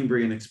of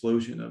Cambrian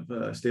explosion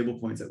of stable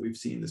coins that we've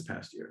seen this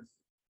past year.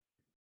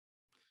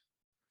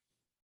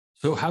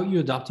 So how are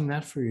you adopting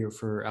that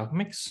for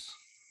Alchemix?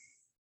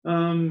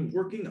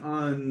 Working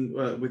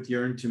on with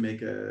Yearn to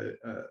make a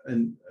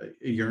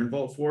Yearn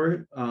vault for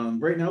it.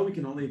 Right now we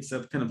can only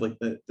accept kind of like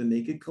the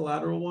naked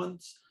collateral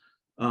ones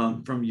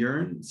from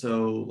Yearn.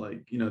 So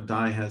like,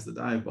 DAI has the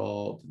DAI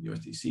vault, and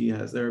USDC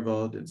has their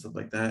vault and stuff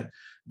like that.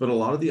 But a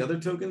lot of the other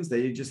tokens,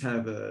 they just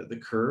have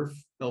the Curve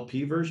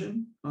LP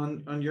version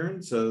on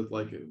Yearn. So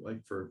like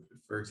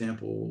for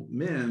example,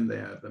 MIM, they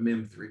have the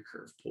MIM3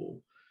 Curve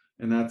pool,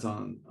 and that's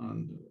on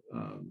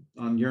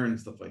Yearn and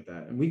stuff like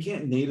that. And we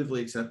can't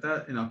natively accept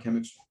that in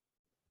Alchemix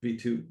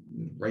v2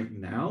 right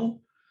now,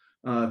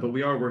 but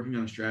we are working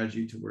on a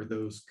strategy to where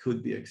those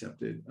could be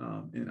accepted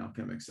in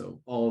Alchemix.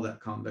 So all that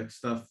convex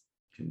stuff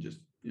can just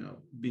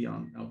be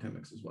on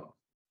Alchemix as well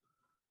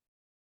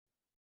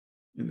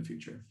in the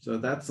future. So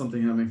that's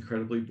something I'm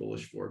incredibly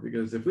bullish for,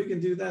 because if we can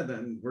do that,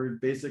 then we're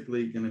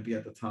basically going to be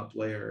at the top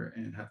layer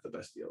and have the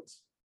best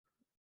yields.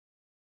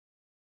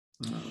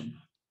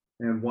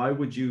 And why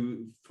would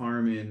you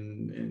farm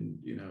in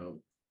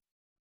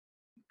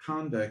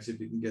convex if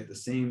you can get the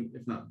same,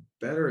 if not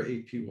better,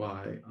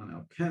 APY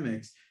on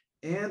Alchemix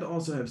and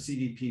also have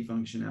CDP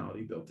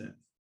functionality built in,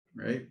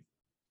 right?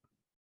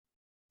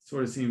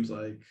 Sort of seems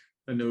like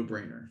a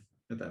no-brainer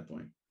at that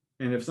point.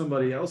 And if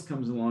somebody else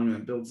comes along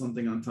and builds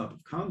something on top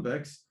of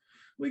convex,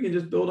 we can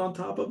just build on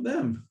top of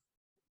them.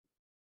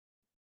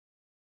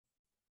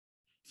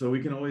 So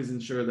we can always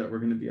ensure that we're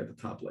going to be at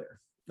the top layer.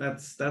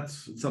 That's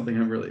something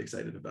I'm really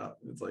excited about.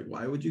 It's like,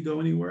 why would you go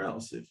anywhere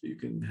else if you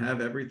can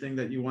have everything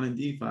that you want in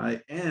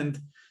DeFi and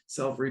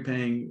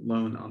self-repaying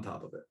loan on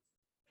top of it?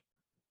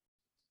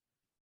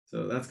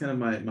 So that's kind of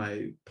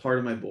my part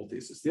of my bull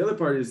thesis. The other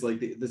part is like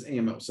this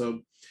AMO.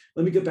 So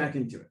let me get back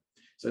into it.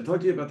 So I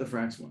talked to you about the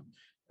Frax one.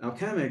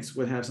 Alchemix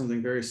would have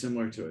something very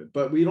similar to it,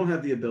 but we don't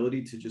have the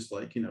ability to just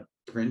like,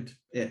 print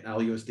at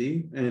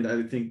ALUSD. And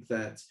I think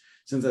that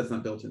since that's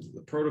not built into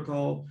the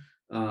protocol,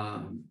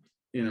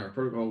 our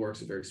protocol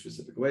works a very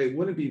specific way, it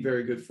wouldn't be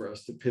very good for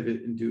us to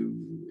pivot and do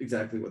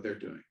exactly what they're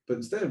doing. But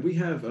instead we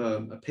have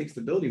a peg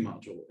stability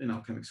module in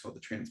Alchemix called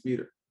the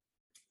transmuter.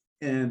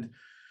 And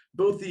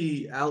both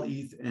the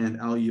ALETH and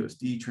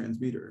ALUSD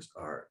transmitters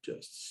are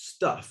just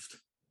stuffed.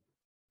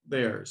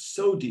 They are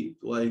so deep.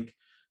 Like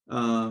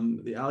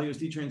the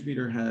ALUSD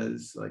transmitter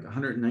has like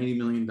 190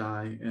 million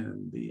DAI,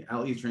 and the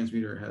ALETH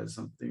transmitter has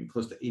something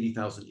close to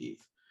 80,000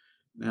 ETH.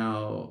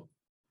 Now,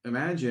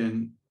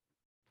 imagine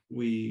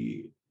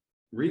we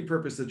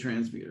repurpose the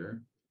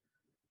transmitter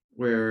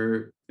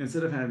where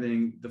instead of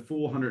having the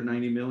full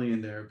 190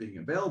 million there being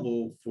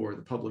available for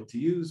the public to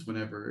use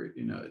whenever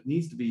it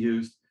needs to be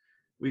used,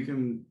 we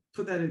can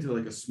put that into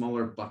like a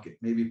smaller bucket,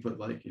 maybe put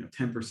like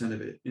 10%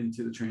 of it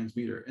into the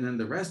transmitter, and then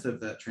the rest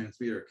of that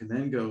transmitter can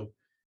then go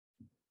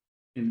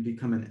and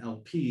become an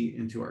LP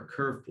into our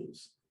curve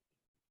pools.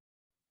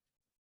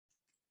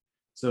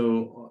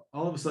 So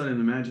all of a sudden,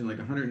 imagine like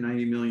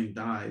 190 million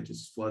DAI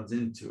just floods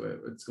into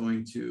it. It's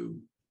going to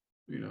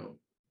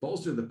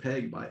bolster the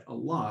peg by a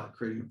lot,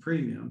 creating a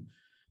premium.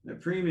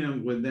 That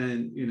premium would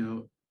then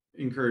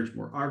encourage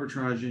more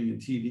arbitraging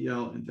and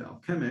TVL into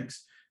Alchemix,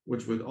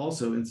 which would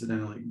also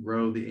incidentally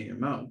grow the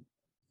AMO.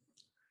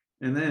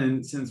 And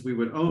then since we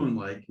would own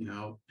like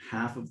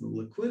half of the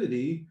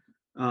liquidity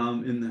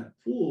in that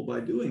pool by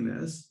doing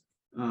this,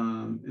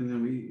 and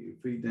then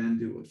if we then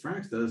do what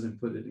Frax does and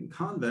put it in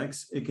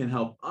convex, it can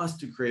help us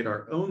to create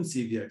our own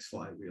CVX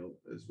flywheel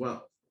as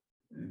well,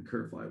 and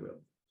curve flywheel.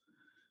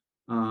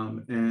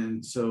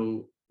 And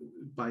so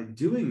by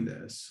doing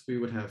this, we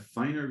would have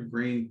finer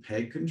grained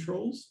peg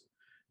controls,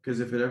 because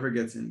if it ever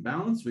gets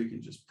imbalanced, we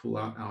can just pull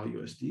out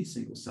ALUSD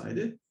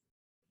single-sided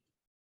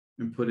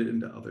and put it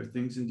into other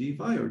things in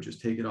DeFi, or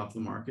just take it off the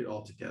market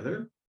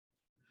altogether.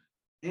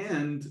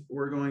 And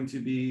we're going to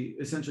be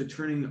essentially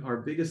turning our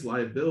biggest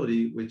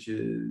liability, which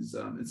is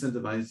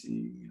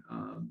incentivizing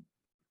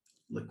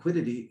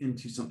liquidity,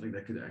 into something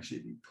that could actually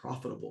be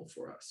profitable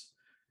for us.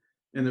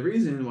 And the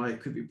reason why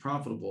it could be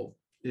profitable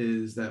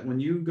is that when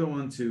you go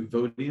onto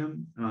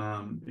Vodium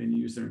and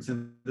use their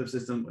incentive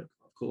system, like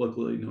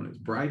colloquially known as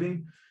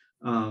bribing,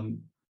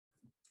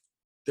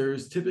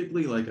 there's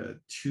typically like a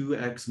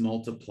 2x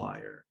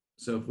multiplier.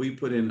 So if we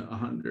put in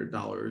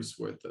 $100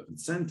 worth of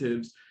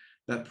incentives,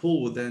 that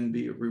pool would then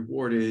be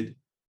rewarded,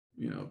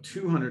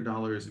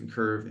 $200 in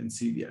curve and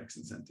CVX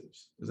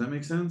incentives. Does that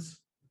make sense?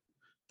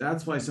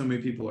 That's why so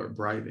many people are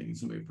bribing,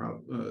 so many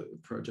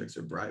projects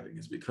are bribing,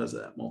 is because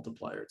of that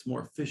multiplier. It's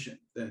more efficient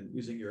than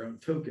using your own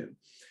token.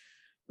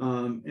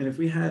 And if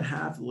we had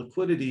half the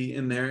liquidity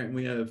in there and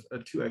we have a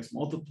 2x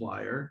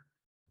multiplier,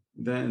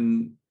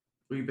 then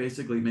we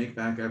basically make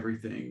back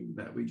everything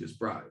that we just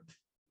bribed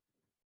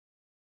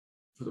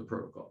for the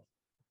protocol.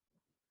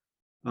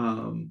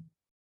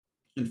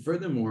 And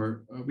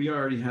furthermore, we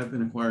already have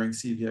been acquiring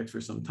CVX for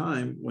some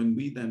time. When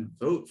we then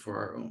vote for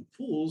our own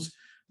pools,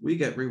 we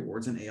get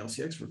rewards in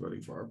ALCX for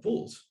voting for our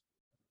pools.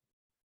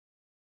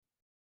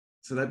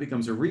 So that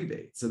becomes a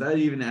rebate. So that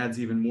even adds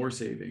even more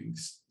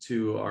savings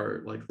to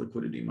our like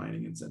liquidity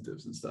mining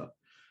incentives and stuff.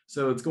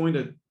 So it's going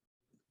to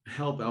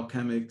help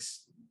Alchemix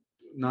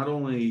not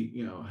only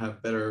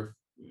have better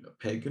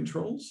peg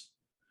controls,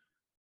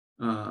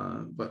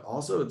 but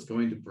also it's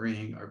going to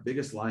bring our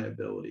biggest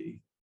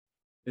liability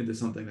into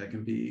something that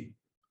can be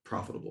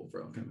profitable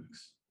for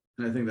Alchemix.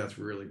 And I think that's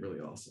really, really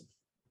awesome.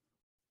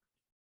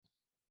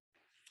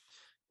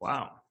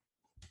 Wow.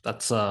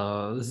 That's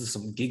this is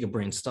some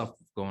gigabrain stuff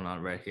going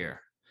on right here.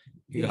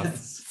 You got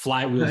Yes.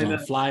 flywheels I know.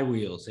 on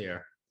flywheels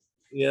here.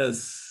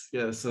 Yes,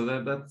 yes. So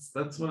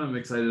that's what I'm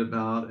excited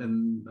about,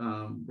 and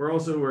we're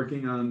also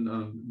working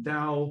on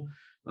DAO,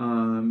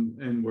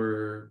 and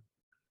we're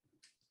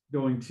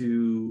going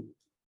to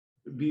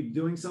be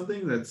doing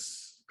something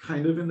that's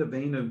kind of in the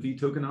vein of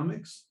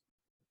V-tokenomics.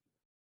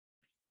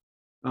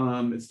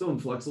 It's still in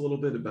flux a little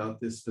bit about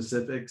the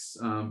specifics,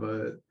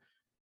 but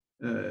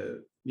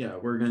yeah,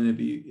 we're going to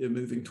be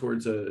moving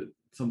towards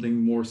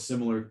something more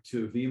similar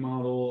to a V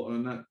model, or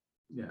not.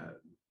 Yeah,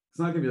 it's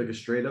not going to be like a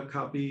straight up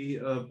copy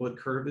of what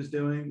Curve is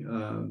doing.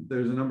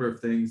 There's a number of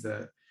things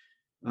that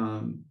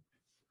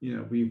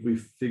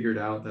we've figured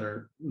out that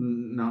are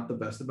not the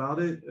best about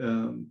it,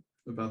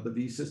 about the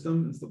V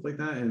system and stuff like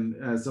that. And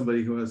as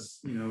somebody who has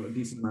a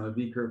decent amount of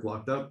V Curve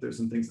locked up, there's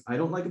some things I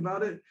don't like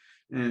about it,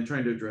 and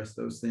trying to address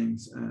those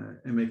things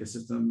and make a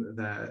system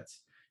that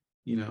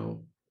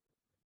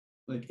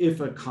like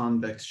if a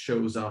convex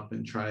shows up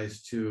and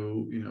tries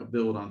to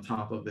build on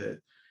top of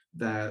it,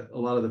 that a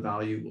lot of the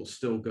value will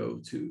still go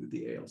to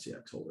the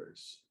ALCX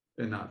holders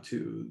and not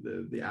to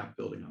the app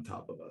building on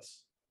top of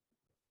us.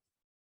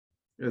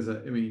 Because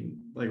I mean,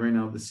 like right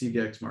now, the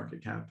CDX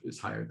market cap is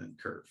higher than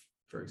Curve,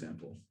 for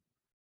example.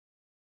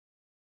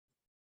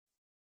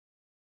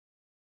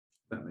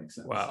 That makes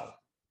sense. Wow.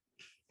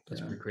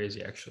 That's pretty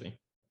crazy, actually.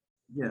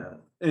 Yeah,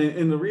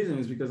 and the reason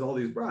is because all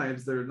these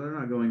bribes, they're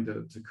not going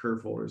to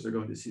Curve holders, they're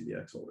going to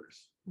CDX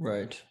holders.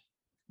 Right.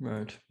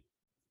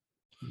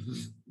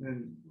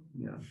 And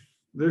yeah,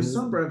 there's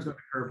some bribes going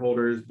to Curve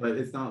holders, but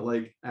it's not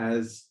like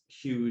as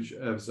huge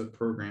as a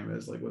program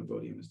as like what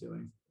Vodium is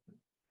doing.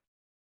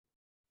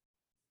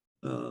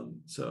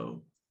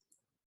 So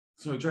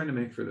I'm trying to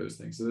make for those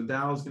things. So the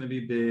DAO is going to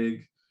be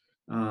big.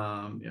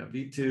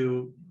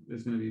 V2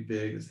 is going to be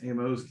big. This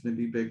AMO is going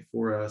to be big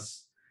for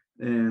us,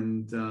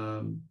 and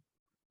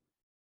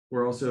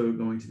we're also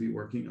going to be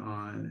working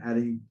on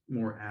adding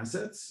more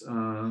assets.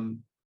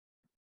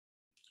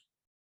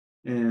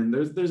 And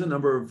there's a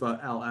number of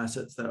AL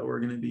assets that we're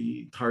going to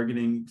be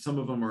targeting. Some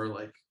of them are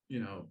like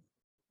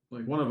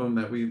one of them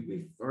that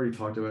we've already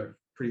talked about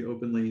pretty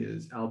openly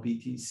is AL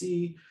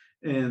BTC,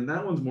 and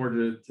that one's more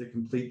to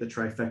complete the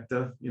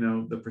trifecta,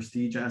 the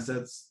prestige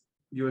assets,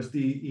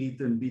 USD, ETH,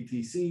 and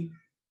BTC.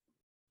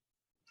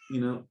 I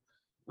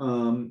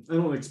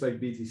don't expect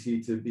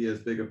BTC to be as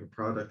big of a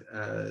product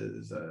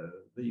as the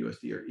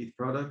USD or ETH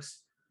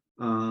products,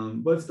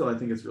 but still, I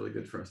think it's really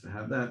good for us to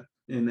have that.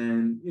 And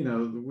then,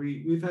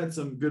 we've had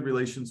some good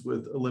relations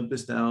with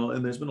Olympus now,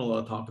 and there's been a lot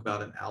of talk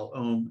about an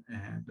ALOM,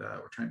 and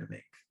we're trying to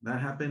make that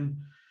happen.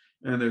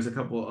 And there's a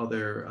couple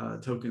other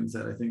tokens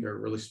that I think are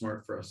really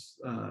smart for us,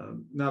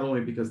 not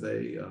only because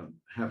they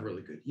have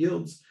really good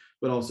yields,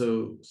 but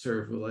also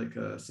serve like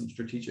some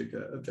strategic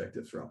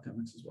objectives for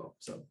Alchemix as well.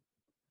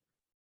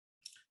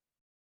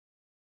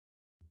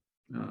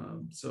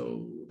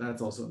 So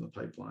that's also in the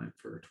pipeline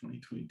for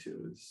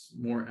 2022 is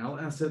more AL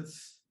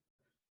assets,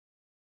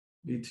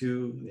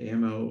 V2, the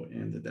AMO,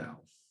 and the DAO.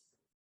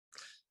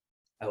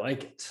 I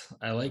like it.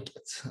 I like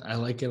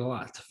it a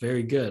lot.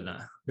 Very good.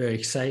 Very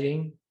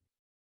exciting.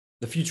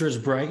 The future is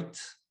bright.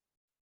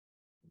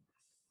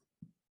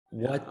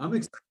 What? Yeah, I'm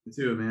excited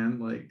too, man.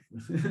 Like,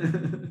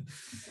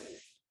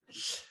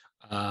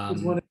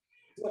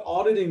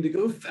 auditing to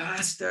go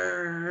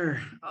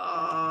faster.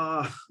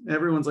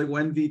 Everyone's like,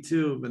 when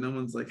V2, but no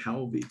one's like,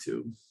 how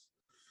V2?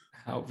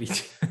 How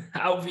V2?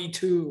 How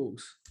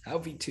V2? How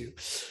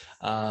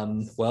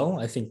V2? Well,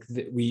 I think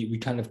that we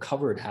kind of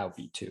covered how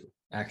V2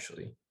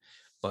 actually,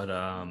 but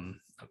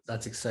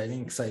that's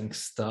exciting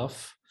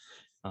stuff.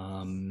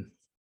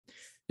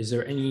 Is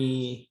there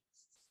any?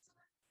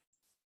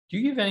 Do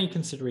you give any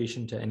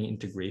consideration to any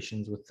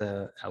integrations with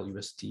the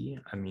LUSD?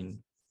 I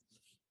mean,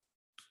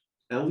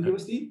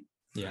 LUSD?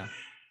 Yeah,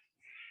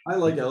 I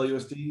like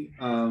LUSD.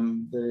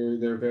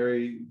 They're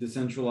very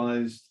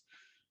decentralized,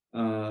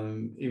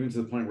 even to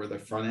the point where their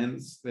front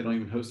ends, they don't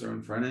even host their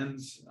own front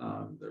ends.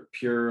 They're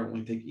pure,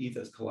 only take ETH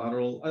as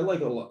collateral. I like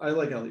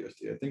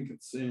LUSD. I think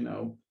it's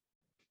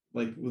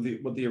like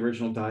what the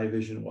original DAI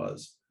vision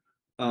was.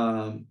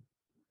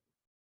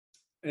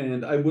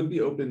 And I would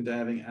be open to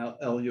having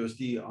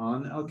LUSD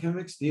on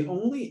Alchemix. The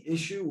only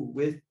issue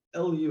with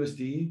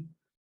LUSD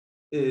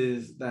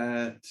is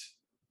that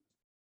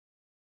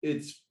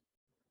its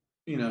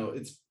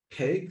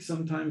peg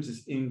sometimes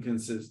is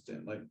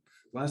inconsistent. Like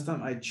last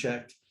time I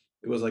checked,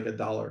 it was like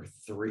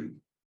 $1.03.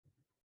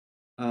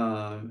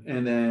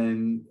 And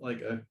then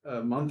like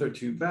a month or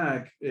two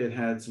back, it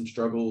had some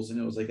struggles and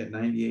it was like at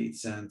 98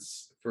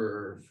 cents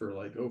for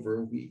like over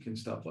a week and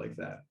stuff like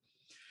that.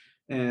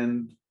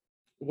 And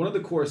one of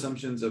the core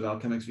assumptions of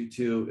Alchemix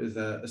V2 is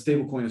that a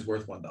stable coin is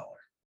worth $1.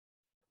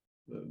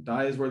 The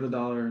DAI is worth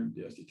 $1,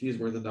 the USDT is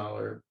worth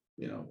 $1,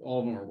 all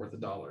of them are worth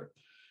 $1.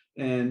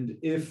 And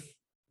if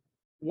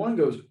one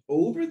goes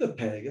over the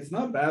peg, it's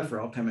not bad for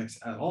Alchemix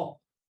at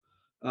all.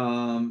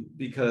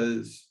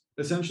 Because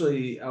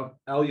essentially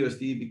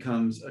ALUSD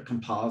becomes a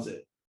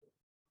composite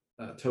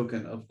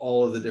token of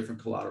all of the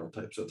different collateral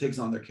types. So it takes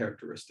on their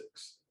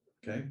characteristics,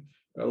 okay?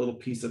 A little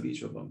piece of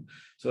each of them.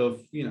 So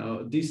if, you know,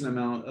 a decent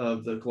amount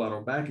of the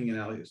collateral backing in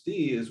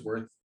ALUSD is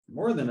worth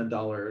more than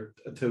 $1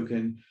 a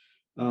token,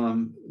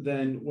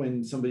 then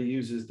when somebody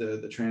uses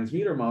the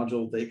transmuter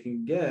module, they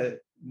can get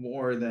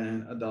more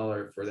than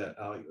 $1 for that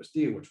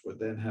ALUSD, which would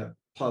then have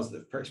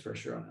positive price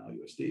pressure on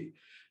ALUSD.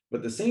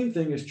 But the same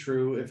thing is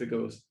true if it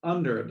goes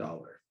under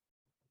 $1.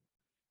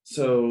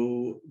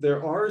 So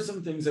there are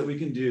some things that we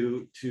can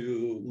do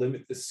to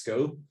limit the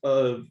scope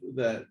of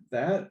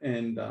that.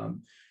 And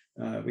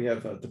we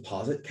have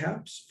deposit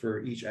caps for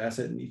each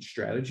asset and each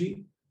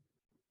strategy.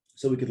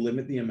 So we could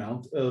limit the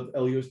amount of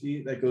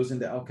LUSD that goes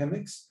into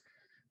Alchemix.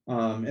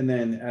 And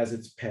then as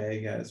its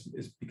peg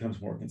becomes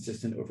more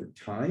consistent over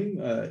time,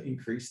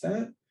 increase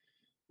that.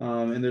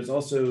 And there's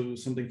also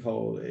something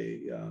called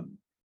a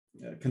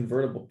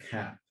convertible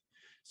cap.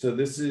 So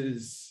this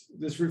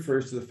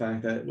refers to the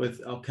fact that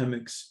with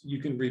Alchemix, you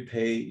can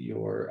repay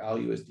your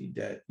ALUSD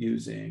debt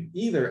using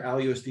either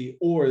ALUSD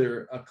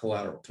or a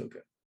collateral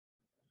token.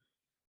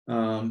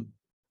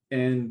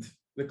 And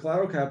the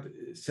collateral cap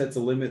sets a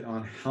limit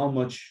on how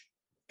much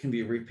can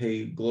be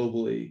repaid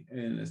globally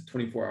in a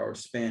 24-hour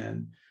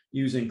span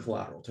using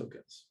collateral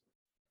tokens.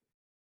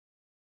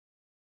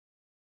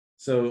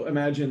 So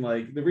imagine,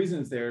 like, the reason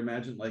it's there,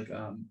 imagine like,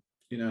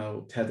 you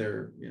know,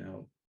 Tether, you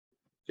know,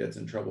 gets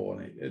in trouble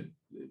and it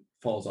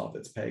falls off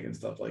its peg and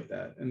stuff like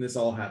that. And this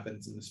all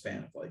happens in the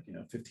span of like, you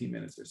know, 15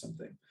 minutes or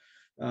something.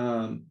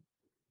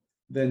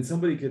 Then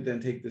somebody could then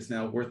take this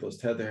now worthless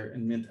Tether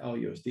and mint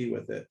ALUSD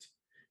with it,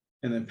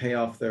 and then pay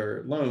off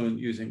their loan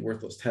using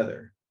worthless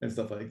Tether and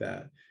stuff like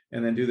that.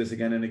 And then do this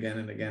again and again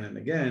and again and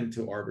again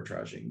to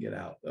arbitrage and get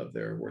out of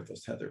their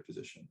worthless Tether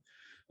position.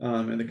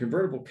 And the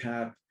convertible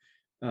cap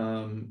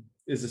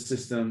is a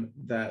system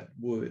that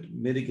would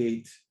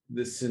mitigate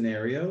this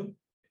scenario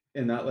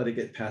and not let it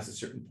get past a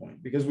certain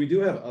point, because we do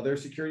have other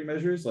security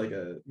measures like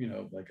a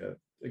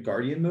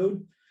guardian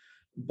mode,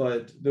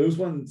 but those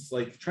ones,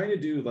 like trying to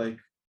do like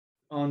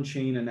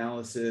on-chain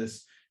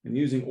analysis and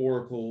using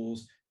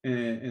oracles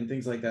and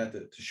things like that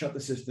to shut the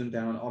system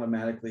down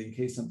automatically in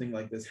case something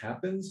like this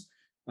happens,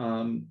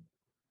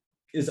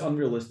 is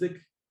unrealistic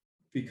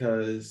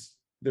because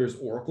there's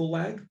oracle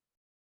lag.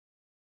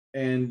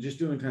 And just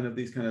doing kind of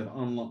these kind of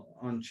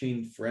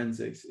on-chain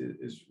forensics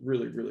is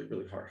really, really,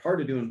 really hard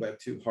to do in Web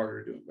 2,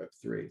 harder to do in Web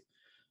 3.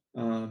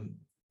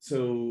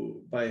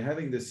 So by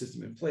having this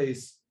system in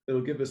place,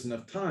 it'll give us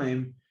enough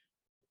time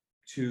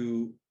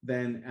to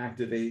then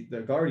activate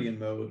the Guardian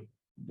mode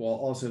while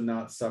also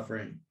not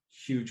suffering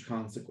huge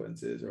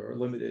consequences or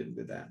limited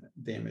the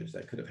damage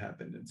that could have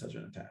happened in such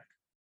an attack.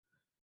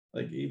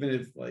 Like, even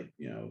if, like,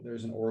 you know,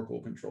 there's an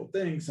oracle controlled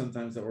thing,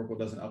 sometimes the oracle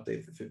doesn't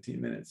update for 15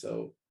 minutes.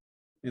 So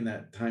in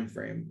that time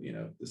frame, you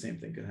know, the same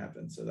thing could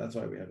happen. So that's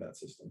why we have that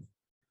system.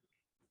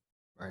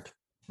 Right.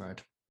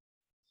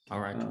 All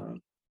right.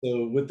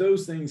 So with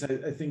those things,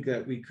 I think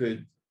that we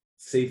could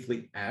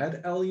safely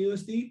add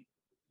ALUSD.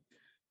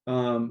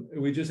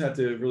 We just have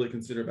to really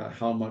consider about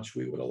how much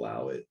we would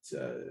allow it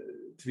to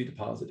be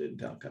deposited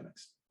into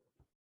Alchemix.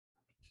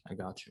 I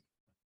got you.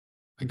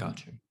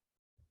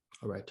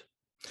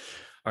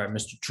 All right,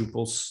 Mr.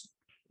 Truples.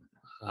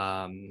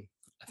 I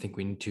think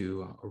we need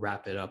to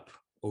wrap it up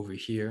over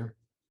here,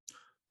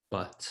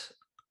 but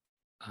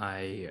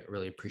I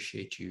really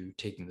appreciate you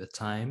taking the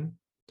time,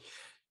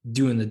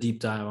 doing the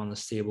deep dive on the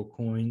stable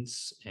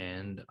coins,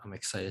 and I'm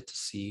excited to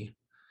see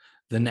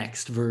the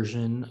next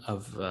version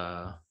of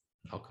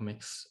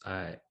Alchemix.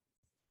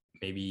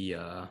 Maybe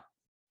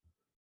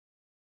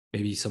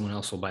someone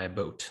else will buy a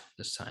boat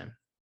this time.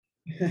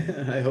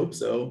 I hope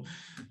so.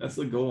 That's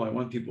the goal. I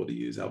want people to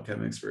use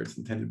Alchemix for its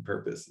intended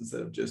purpose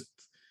instead of just,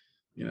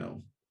 you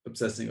know,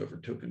 obsessing over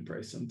token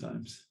price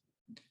sometimes.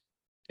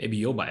 Maybe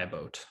you'll buy a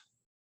boat.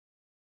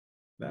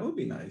 That would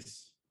be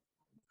nice.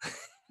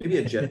 Maybe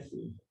a jet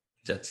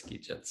ski.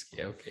 Jet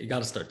ski. Okay, you got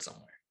to start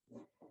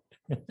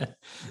somewhere.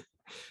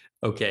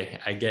 Okay,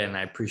 again,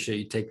 I appreciate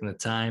you taking the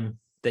time.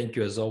 Thank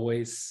you as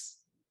always.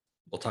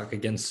 We'll talk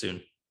again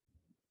soon.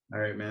 All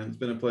right, man. It's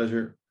been a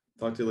pleasure.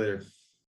 Talk to you later.